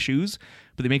help him make shoes,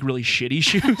 but they make really shitty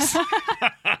shoes.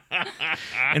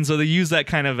 And so they use that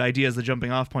kind of idea as the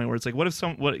jumping off point, where it's like, what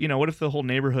if the whole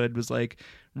neighborhood was like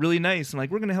really nice and like,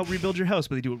 we're gonna help rebuild your house,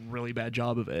 but they do a really bad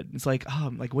job of it. It's like,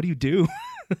 like what do you do?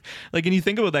 Like, and you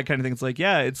think about that kind of thing, it's like,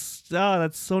 yeah, it's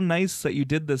that's so nice that you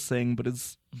did this thing, but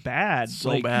it's bad,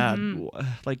 so bad.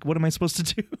 Like, what am I supposed to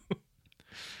do?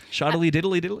 Shoddily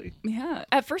diddly diddly. Yeah.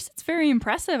 At first, it's very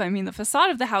impressive. I mean, the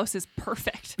facade of the house is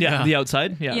perfect. Yeah, the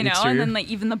outside. Yeah, you the know, exterior. and then like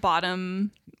even the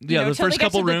bottom. Yeah, the first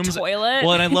couple rooms. Toilet.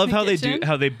 Well, and I love how the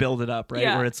they build it up, right?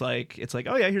 Yeah. Where it's like,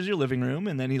 oh yeah, here's your living room,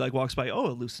 and then he like walks by, a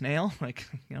loose nail, like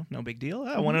no big deal.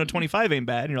 1 out of 25 ain't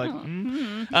bad, and you're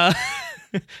like,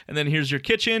 and then here's your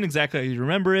kitchen, exactly how you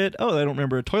remember it. I don't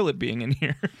remember a toilet being in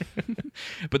here.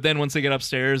 But then once they get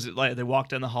upstairs, like they walk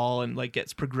down the hall and like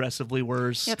gets progressively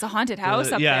worse. Yeah, it's a haunted house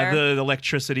up there. Yeah, the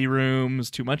electricity rooms,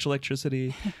 too much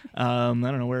electricity. I don't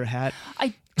know, wear a hat.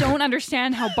 I don't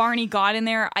understand how Barney got in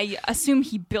there. I assume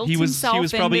he built himself. He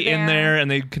was probably into in there,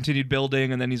 and they continued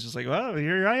building, and then he's just like, "Oh,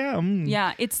 here I am."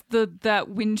 Yeah, it's that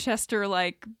Winchester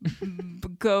like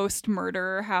ghost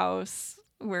murder house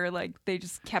where like they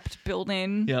just kept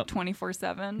building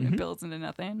 24/7. It builds into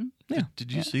nothing. Yeah.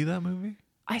 Did you see that movie?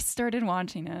 I started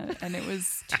watching it, and it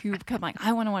was too. I'm like,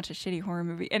 I want to watch a shitty horror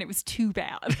movie, and it was too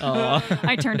bad.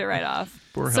 I turned it right off.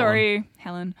 Poor Sorry,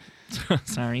 Helen.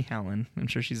 Sorry, Helen. I'm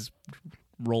sure she's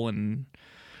rolling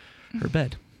her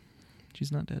bed.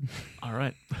 She's not dead. All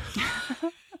right.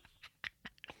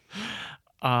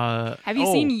 Have you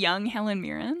seen young Helen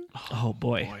Mirren? Oh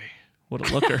boy. What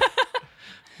a looker.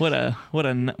 what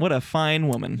a fine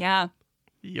woman. Yeah.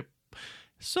 Yep.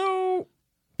 So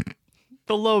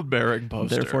the load-bearing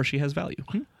poster. Therefore, she has value.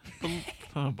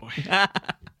 Oh boy.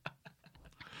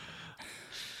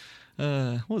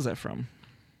 What was that from?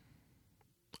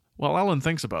 While Ellen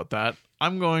thinks about that,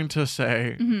 I'm going to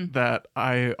say that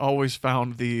I always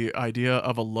found the idea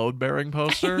of a load-bearing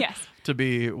poster Yes. to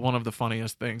be one of the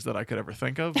funniest things that I could ever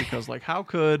think of, because like, how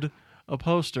could a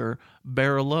poster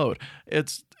bear a load?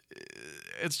 It's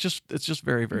just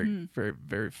very, very, very,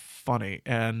 very funny,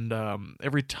 and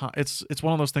every time it's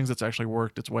one of those things that's actually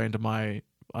worked its way into my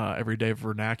everyday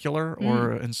vernacular,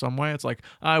 or in some way it's like,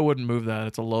 I wouldn't move that,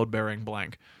 it's a load-bearing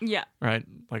blank. Yeah. Right?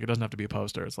 Like, it doesn't have to be a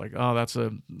poster. It's like, oh, that's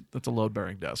a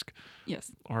load-bearing desk, Yes.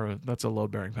 or that's a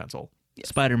load-bearing pencil. Yes.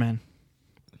 Spider-Man.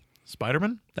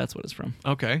 Spider-Man? That's what it's from.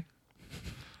 Okay.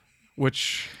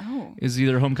 Which Is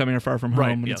either Homecoming or Far From Home,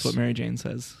 Right, and yes. that's what Mary Jane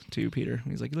says to Peter.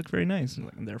 He's like, you look very nice. And,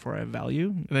 like, and therefore I have value.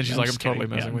 and then she's like, I'm totally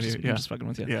messing with you. I'm just fucking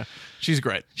with you. Yeah. She's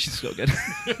great. She's so good.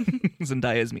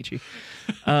 Zendaya is Michi.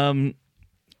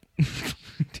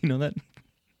 Do you know that?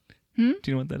 Do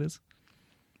you know what that is?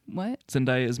 What?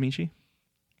 Zendaya is Michi?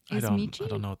 I Is don't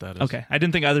Michi? know what that is. Okay. I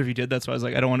didn't think either of you did. That's why I was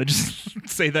like, I don't want to just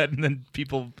say that and then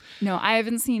people... No, I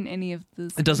haven't seen any of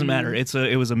this. It doesn't matter.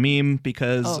 It was a meme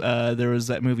because there was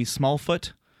that movie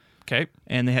Smallfoot. Okay.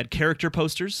 And they had character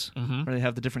posters Mm-hmm. where they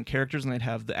have the different characters, and they'd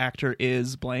have the actor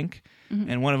is blank.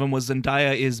 And one of them was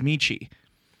Zendaya is Michi.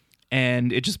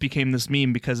 And it just became this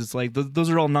meme because it's like, those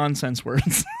are all nonsense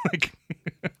words. Like,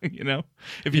 you know,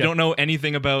 if you don't know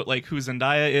anything about like who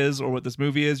Zendaya is or what this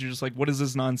movie is, you're just like, what is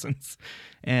this nonsense?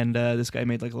 And this guy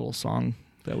made like a little song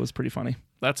that was pretty funny.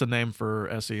 That's a name for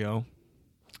SEO.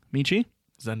 Michi?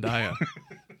 Zendaya.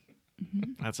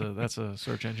 That's a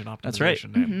search engine optimization That's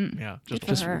right. name. Yeah, Good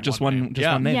for her. Just one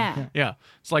name. Yeah. Yeah,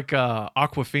 it's like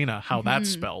Aquafina, how that's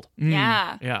spelled.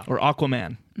 Yeah. Yeah, Or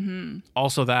Aquaman.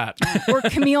 also that. Or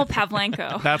Camille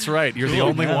Pavlenko. That's right. You're the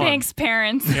only one. Thanks,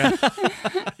 parents.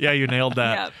 Yeah, you nailed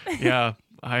that. Yep. Yeah,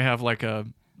 I have like a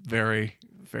very,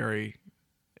 very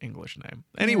English name.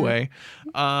 Anyway,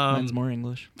 Mine's more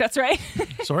English. That's right.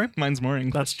 sorry. Mine's more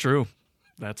English. That's true.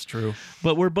 That's true.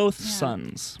 But we're both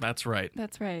sons. That's right.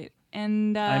 That's right.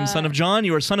 And I'm son of John.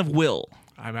 You are son of Will.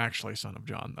 I'm actually son of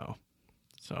John, though.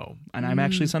 So And I'm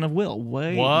actually son of Will.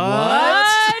 Wait,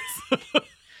 what?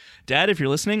 Dad, if you're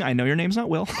listening, I know your name's not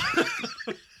Will.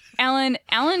 Alan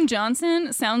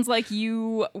Johnson sounds like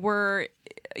you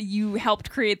helped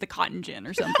create the cotton gin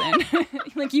or something.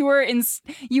 Like you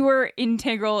were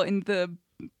integral in the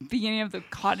beginning of the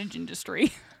cottage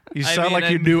industry. You I sound mean,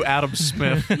 like you knew Adam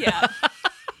Smith. Yeah.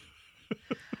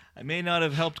 I may not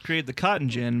have helped create the cotton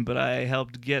gin, but I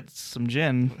helped get some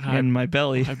gin in my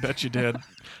belly. I bet you did.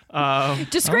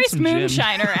 Disgraced some gin.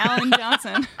 moonshiner Alan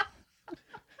Johnson.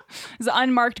 His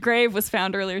unmarked grave was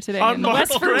found earlier today in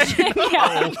West Unmarked grave?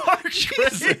 Virginia.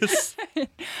 Jesus.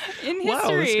 In Wow,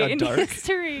 this history. got In dark.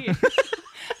 history.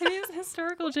 It is a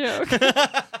historical joke.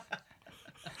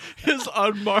 His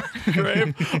unmarked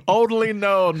grave, only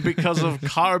known because of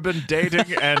carbon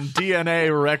dating and DNA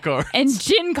records. And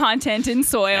gin content in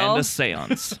soil. And a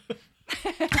seance.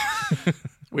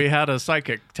 We had a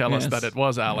psychic tell us Yes. that it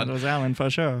was It Alan. was Alan for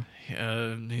sure.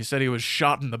 He said he was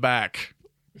shot in the back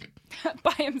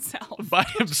by himself. by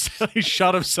himself. He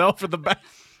shot himself in the back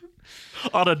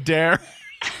on a dare.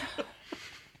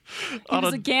 He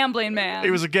was a gambling man.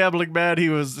 He was a gambling man.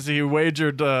 He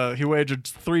wagered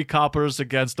 3 coppers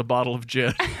against a bottle of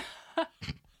gin.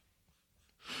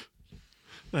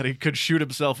 That he could shoot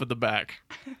himself in the back.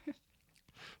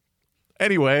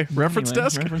 Anyway, reference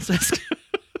desk. Reference desk.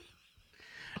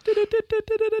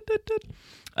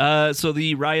 So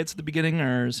the riots at the beginning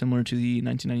are similar to the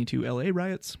 1992 LA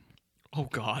riots. Oh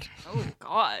God, Oh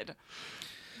God.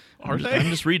 are I'm they?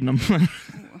 just reading them.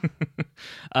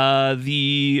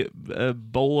 The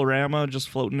Bowl-orama just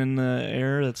floating in the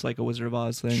air. That's like a Wizard of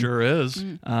Oz thing. Sure is.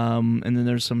 And then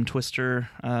there's some Twister,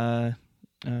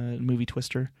 movie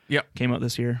Twister. Yep. Came out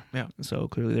this year. Yeah. So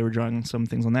clearly they were drawing some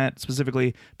things on that,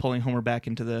 specifically pulling Homer back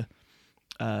into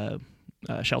the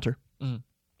shelter.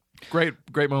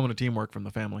 Great moment of teamwork from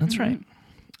the family. That's right.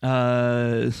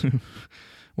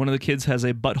 One of the kids has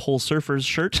a Butthole Surfers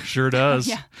shirt. Sure does.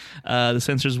 Yeah. The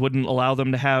censors wouldn't allow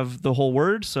them to have the whole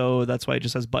word, so that's why it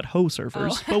just says Butthole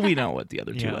Surfers. Oh. But we know what the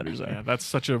other two letters are. Yeah, that's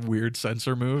such a weird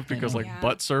censor move because like Yeah.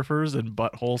 butt surfers and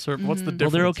butthole surf. What's the Well,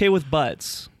 difference? they're okay with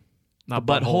butts. Not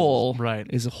The butthole right?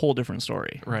 is a whole different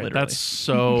story. Right. Literally. That's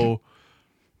so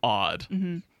odd.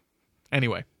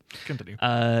 Anyway, continue.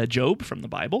 Job from the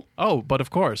Bible. Oh, but of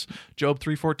course, Job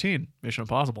 3:14, Mission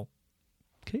Impossible.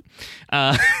 Okay.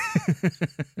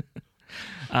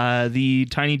 The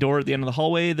tiny door at the end of the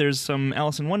hallway. There's some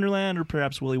Alice in Wonderland or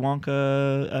perhaps Willy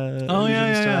Wonka.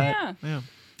 allusions to that. Yeah.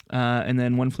 Yeah. And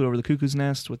then One Flew Over the Cuckoo's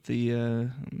Nest with the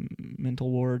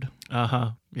mental ward.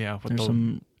 Yeah. With There's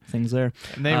some things there.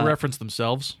 and they reference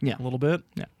themselves yeah. a little bit.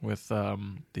 Yeah. With the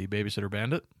Babysitter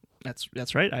Bandit.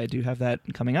 That's right. I do have that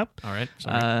coming up. All right.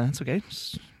 Sorry. That's okay.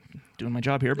 Just doing my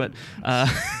job here, but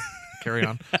Carry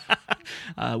on.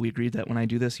 we agreed that when I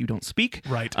do this, you don't speak.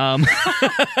 Right.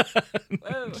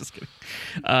 Just kidding.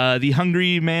 The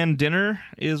Hungry Man dinner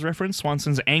is referenced.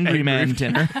 Swanson's Angry Man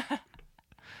dinner.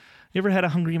 You ever had a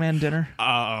Hungry Man dinner?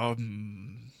 Oh,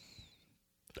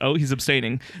 he's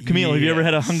abstaining. Camille, have you ever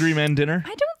had a Hungry Man dinner? I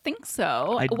don't think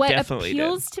so. I What definitely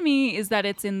appeals to me is that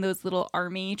it's in those little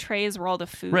army trays where all the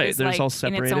food Right, is they're like all in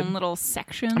separated. its own little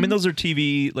section. I mean, those are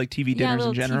TV yeah, dinners little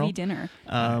in general. TV dinner.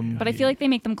 But But I feel like they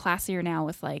make them classier now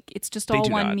with like it's just They all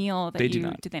do one not. meal that They you do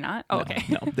not. Did they not? Oh, okay.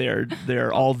 No,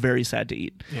 they're all very sad to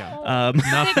eat. Yeah. They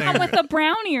Nothing. come with a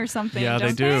brownie or something. Yeah,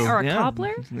 they don't do. Or a Yeah.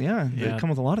 cobbler. Yeah, they Yeah. come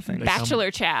with a lot of things. They come-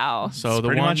 Bachelor chow. So the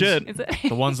pretty ones, much it. Is it?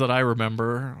 the ones that I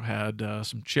remember had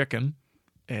some chicken,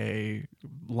 a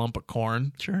lump of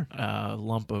corn, Sure. a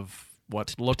lump of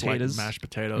what looked Potatoes. like mashed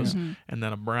potatoes, Mm-hmm. and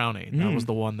then a brownie. That was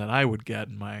the one that I would get.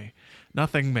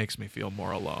 Nothing makes me feel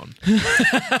more alone. Now you're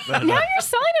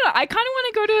selling it. I kind of want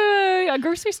to go to a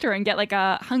grocery store and get like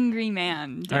a Hungry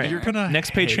Man dinner. All right. You're gonna Next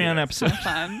hate Patreon it. episode.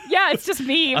 Fun. Yeah, it's just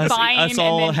me Us buying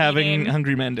all and then having eating.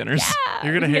 Hungry Man dinners. Yeah,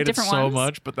 You're gonna we can get hate it different so ones.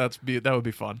 much, but that would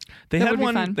be fun. They That had would be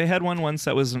one. fun. They had one once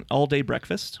that was an all-day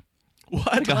breakfast. What?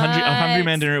 Like a Hungry What?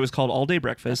 Man dinner. It was called All Day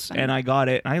Breakfast, funny. and I got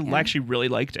it. And I Yeah. actually really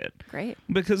liked it Great.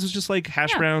 because it was just like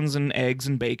hash Yeah. browns and eggs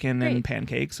and bacon and Great.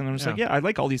 pancakes, and I was Yeah. like, yeah, I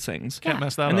like all these things. Can't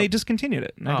mess that And up. they discontinued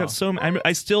it. And I Oh. got so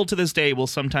I still to this day will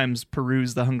sometimes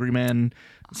peruse the Hungry Man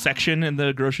section in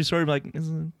the grocery store. And be like,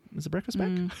 is the breakfast back?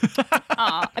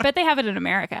 Aw, I bet they have it in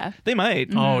America. They might.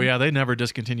 Oh yeah, they never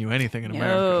discontinue anything in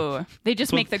America. No, they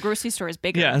just make the grocery stores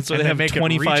bigger. Yeah, so And they they have make it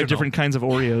 25 regional. different kinds of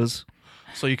Oreos.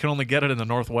 So you can only get it in the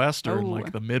Northwest or in Oh.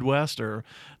 like the Midwest or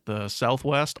the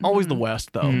Southwest. Always the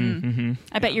West though. Mm-hmm.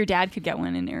 I bet your dad could get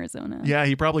one in Arizona. Yeah,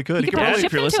 he probably could. He could probably Yeah, ship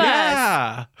if you're them to listening. us.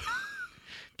 Yeah.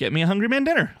 Get me a Hungry Man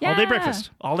dinner. All day Yeah. breakfast.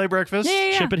 All day breakfast.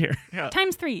 Yeah. Ship it here. Yeah.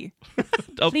 Times 3.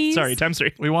 Oh, Please. sorry, times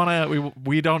 3. We want to.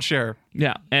 We don't share.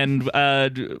 Yeah, and I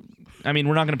mean,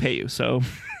 we're not going to pay you, so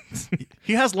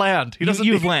He has land. He doesn't.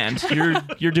 you have need- land.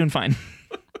 You're doing fine.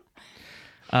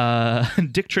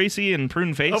 Dick Tracy and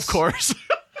Prune Face. Of course.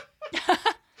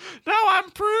 Now I'm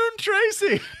Prune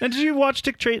Tracy. Now, did you watch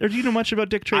Dick Tracy, or do you know much about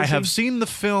Dick Tracy? I have seen the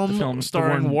film, the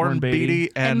starring Warren Warren Beatty.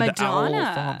 Beatty and Madonna.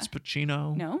 Alphonse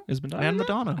Pacino. No? Is Madonna? And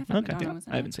Madonna. I thought Okay. Madonna was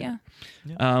in I haven't it. seen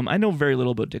Yeah. I know very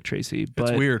little about Dick Tracy, but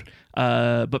It's weird.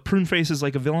 But Prune Face is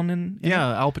like a villain in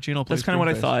Yeah, Al Pacino plays. That's kind of what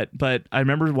I Prune Face. thought, but I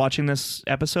remember watching this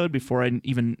episode before I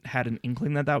even had an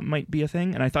inkling that might be a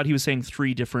thing, and I thought he was saying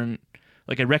 3 different.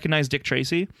 Like I recognized Dick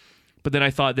Tracy, but then I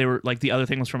thought they were like the other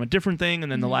thing was from a different thing,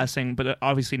 and then the last thing. But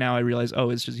obviously now I realize,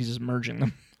 he's just merging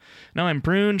them. Now I'm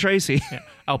Prune Tracy. Yeah.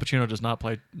 Al Pacino does not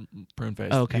play Prune Face.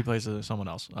 Oh, okay. He plays someone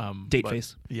else. Date but-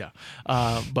 Face. Yeah.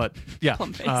 But yeah,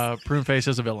 Plum Face. Prune Face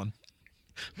is a villain.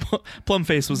 Plum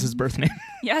Face was his birth name.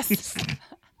 Yes.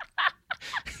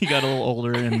 He got a little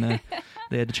older, and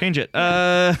they had to change it.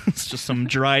 It's just some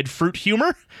dried fruit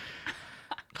humor.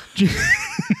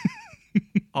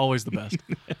 Always the best.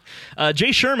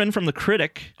 Jay Sherman from The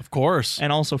Critic, Of course.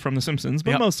 and also from The Simpsons,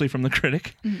 but Yep. mostly from The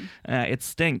Critic. It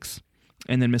stinks.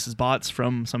 And then Mrs. Botts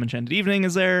from Some Enchanted Evening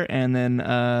is there. And then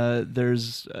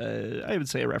there's, I would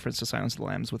say, a reference to Silence of the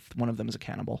Lambs with one of them as a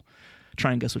cannibal.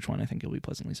 Try and guess which one. I think you'll be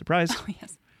pleasantly surprised. Oh,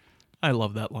 yes. I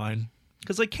love that line.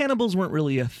 Because like cannibals weren't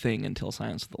really a thing until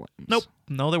Silence of the Lambs. Nope.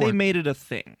 No, they They weren't. made it a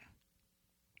thing.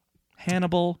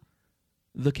 Hannibal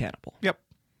the Cannibal. Yep.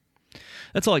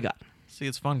 That's all I got. See,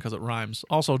 it's fun because it rhymes.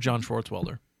 Also, John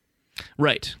Schwartzwelder.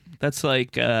 Right. That's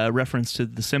like a reference to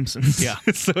The Simpsons. Yeah.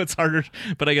 So it's harder.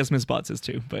 But I guess Miss Botts is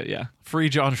too. But yeah. Free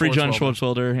John Free John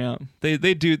Schwartzwelder.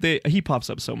 Schwartzwelder, yeah. He pops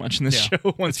up so much in this Yeah,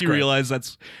 show once it's you great. realize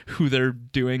that's who they're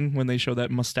doing when they show that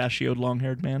mustachioed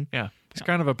long-haired man. Yeah. He's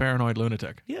kind of a paranoid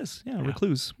lunatic, Yes, yeah,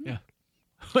 recluse. Yeah.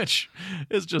 which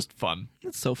is just fun.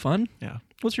 That's so fun. Yeah.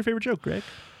 What's your favorite joke, Greg?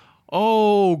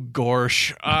 Oh,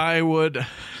 gosh. I would.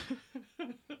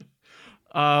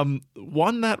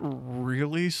 One that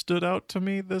really stood out to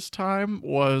me this time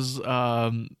was,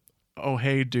 oh,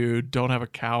 hey, dude, don't have a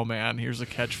cow, man. Here's a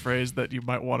catchphrase that you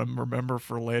might want to remember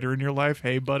for later in your life.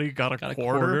 Hey, buddy, got a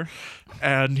quarter?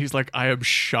 And he's like, I am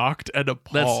shocked and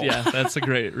appalled. That's a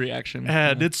great reaction.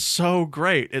 And it's so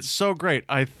great. It's so great.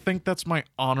 I think that's my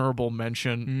honorable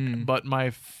mention, but my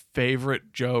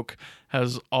favorite joke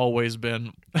has always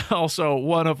been also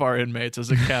one of our inmates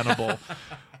is a cannibal.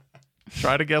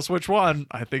 Try to guess which one.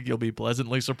 I think you'll be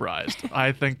pleasantly surprised.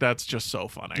 I think that's just so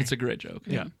funny. It's a great joke.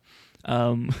 Yeah.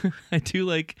 I do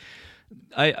like.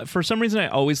 For some reason I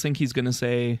always think he's gonna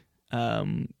say,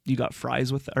 "You got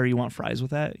fries with," or "You want fries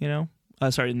with that?" You know,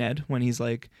 sorry, Ned. When he's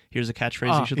like, "Here's a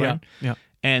catchphrase you should yeah, learn." yeah.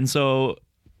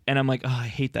 And I'm like, I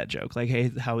hate that joke. Like, hey,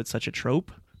 how it's such a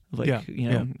trope. Like, Yeah, you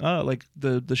know, like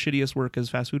the shittiest work is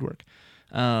fast food work.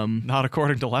 Not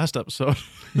according to last episode.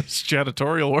 It's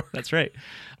janitorial work. That's right.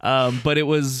 But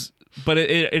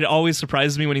it always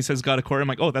surprises me when he says "got a quarter." I'm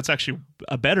like, oh, that's actually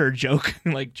a better joke,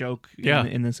 Yeah.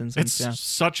 in this instance. It's yeah.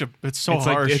 it's so It's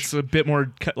harsh. like it's a bit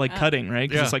more cutting, right?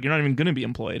 Because Yeah. it's like you're not even going to be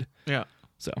employed. yeah.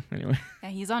 So anyway, Yeah,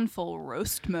 he's on full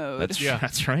roast mode.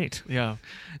 that's right. Yeah.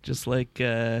 Just like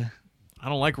I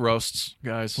don't like roasts,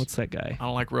 guys. what's that guy? I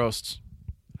don't like roasts.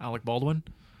 Alec Baldwin?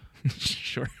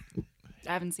 Sure.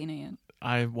 I haven't seen it yet.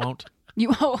 I won't.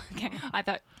 Okay. I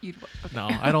thought you'd. Okay. No,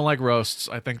 I don't like roasts.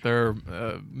 I think they're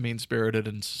mean-spirited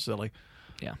and silly.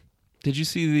 Yeah. Did you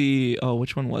see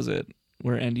which one was it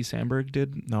where Andy Samberg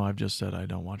did? No, I've just said I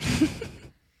don't watch it.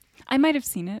 I might have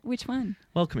seen it. Which one?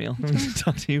 Well, Camille, let me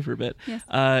talk to you for a bit. Yes.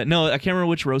 No, I can't remember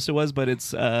which roast it was, but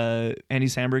it's Andy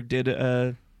Samberg did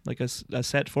a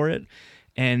set for it,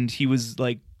 and he was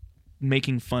like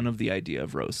making fun of the idea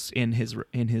of roasts in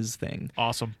his thing.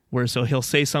 Awesome. Where so he'll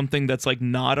say something that's like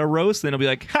not a roast, then he'll be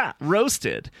like, "Ha,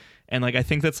 roasted," and like I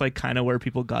think that's like kind of where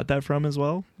people got that from as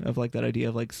well, of like that idea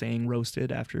of like saying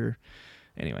roasted after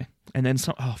Anyway, and then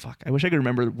some. Oh fuck! I wish I could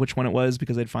remember which one it was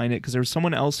because I'd find it because there was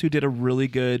someone else who did a really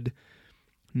good,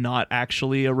 not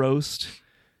actually a roast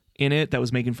in it that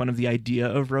was making fun of the idea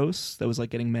of roasts that was like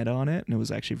getting meta on it, and it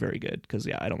was actually very good because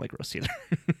I don't like roasts either.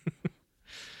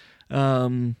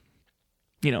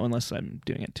 Unless I'm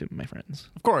doing it to my friends.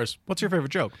 Of course. What's your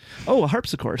favorite joke? Oh, a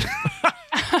harpsichord.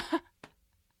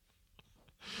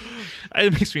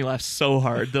 It makes me laugh so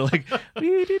hard. They're like,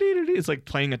 it's like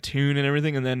playing a tune and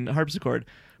everything, and then harpsichord.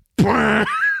 It's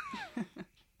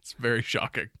very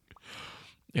shocking.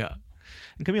 Yeah.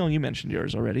 And Camille, you mentioned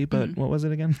yours already, but what was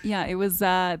it again? Yeah, it was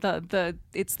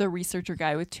it's the researcher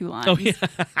guy with 2 lines. Oh yeah.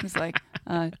 He's like,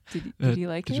 did you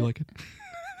like it? Did you like it?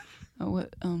 Oh,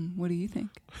 what do you think?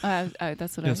 That's what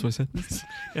That's what I said. Yeah,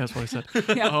 that's what I said.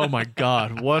 Yeah. Oh my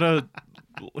God.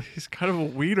 He's kind of a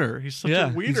wiener. He's such a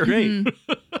wiener. He's great.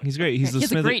 He's great. He's He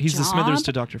has a great He's the job. Smithers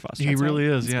to Dr. Foster. He really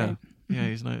is, That's yeah. great. Yeah,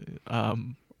 he's not.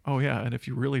 Oh yeah, and if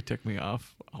you really tick me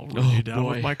off, I'll run you down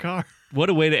boy. with my car. What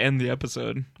a way to end the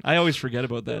episode. I always forget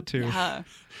about that too. Yeah.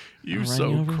 You I'll run so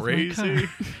you over with my crazy.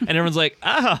 And everyone's like,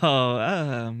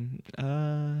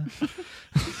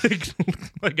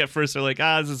 like at first they're like,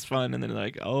 this is fun, and then they're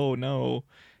like, oh no,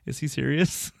 is he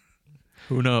serious?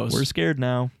 Who knows? We're scared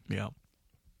now. Yeah.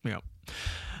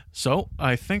 So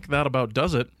I think that about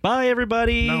does it. Bye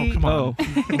everybody. No, come on.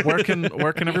 Oh. Where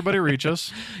can everybody reach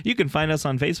us? You can find us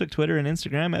on Facebook, Twitter, and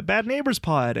Instagram at Bad Neighbors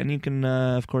Pod, and you can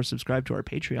of course subscribe to our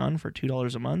Patreon for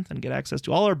 $2 a month and get access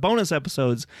to all our bonus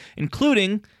episodes,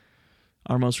 including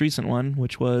our most recent one,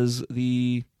 which was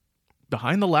the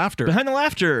Behind the Laughter. Behind the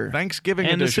Laughter Thanksgiving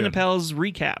and edition. the Cinepals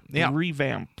recap, Yeah.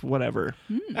 revamp, whatever.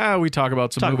 We talk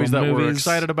about some Talk movies about that we're movies.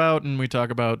 excited about, and we talk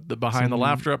about the Behind the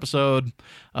Laughter episode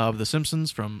of The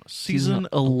Simpsons from season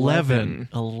 11.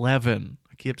 11.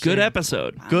 I keep saying Good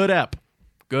episode. Good ep.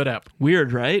 Good ep.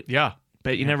 Weird, right? Yeah.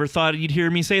 Bet you never thought you'd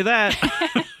hear me say that.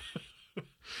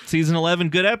 Season 11,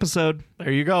 good episode.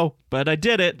 There you go. But I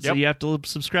did it, so Yep. you have to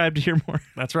subscribe to hear more.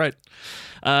 That's right.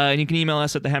 And you can email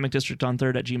us at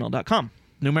thehammockdistricton3rd@gmail.com.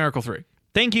 Numerical 3.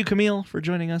 Thank you, Camille, for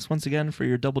joining us once again for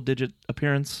your double-digit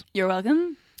appearance. You're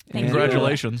welcome. Thank And- you.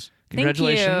 Congratulations.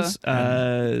 Congratulations.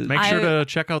 Make sure to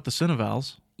check out the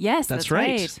Cinevals. Yes, That's that's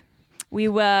right.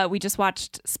 right. We just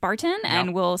watched Spartan,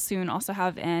 and we'll soon also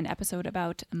have an episode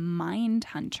about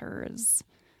Mindhunters.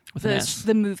 With an S.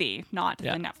 The movie, not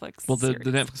Yeah. the Netflix. Well, the series.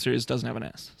 Netflix series doesn't have an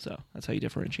S, so that's how you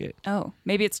differentiate. Oh,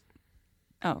 maybe it's.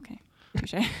 Oh, okay.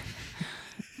 Touche.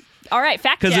 All right,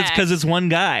 fact Because check. it's one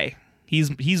guy. He's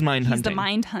mind hunting. He's the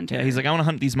mind hunter. Yeah, he's like, I want to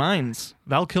hunt these mines.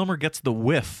 Val Kilmer gets the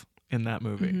whiff in that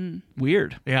movie.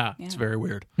 Weird. Yeah, it's Yeah. very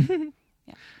weird. I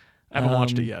haven't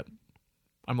watched it yet.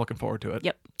 I'm looking forward to it.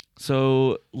 Yep.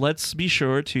 So let's be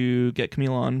sure to get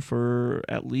Camille on for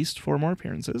at least 4 more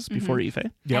appearances before Ife.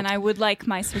 Yep. And I would like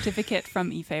my certificate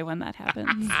from Ife when that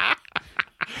happens.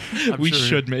 I'm We sure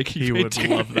should make he Ife would too.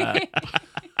 love that.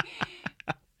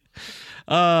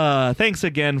 Thanks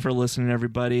again for listening,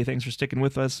 everybody. Thanks for sticking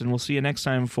with us, and we'll see you next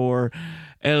time for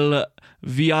El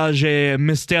Viaje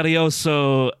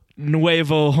Misterioso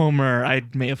Nuevo Homer. I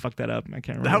may have fucked that up. I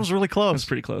can't remember. That was really close. That was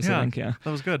pretty close, I think, yeah.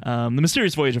 That was good. The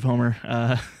Mysterious Voyage of Homer,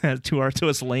 to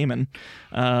us laymen,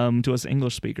 to us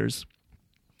English speakers.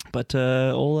 But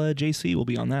old JC will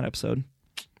be on that episode.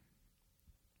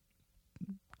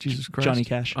 Jesus Christ. Johnny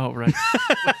Cash. Oh, right.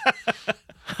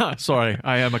 Sorry,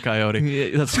 I am a coyote.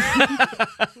 Yeah, that's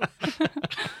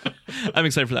I'm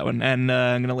excited for that one, and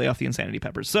I'm going to lay off the Insanity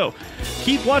Peppers. So,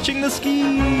 keep watching the ski.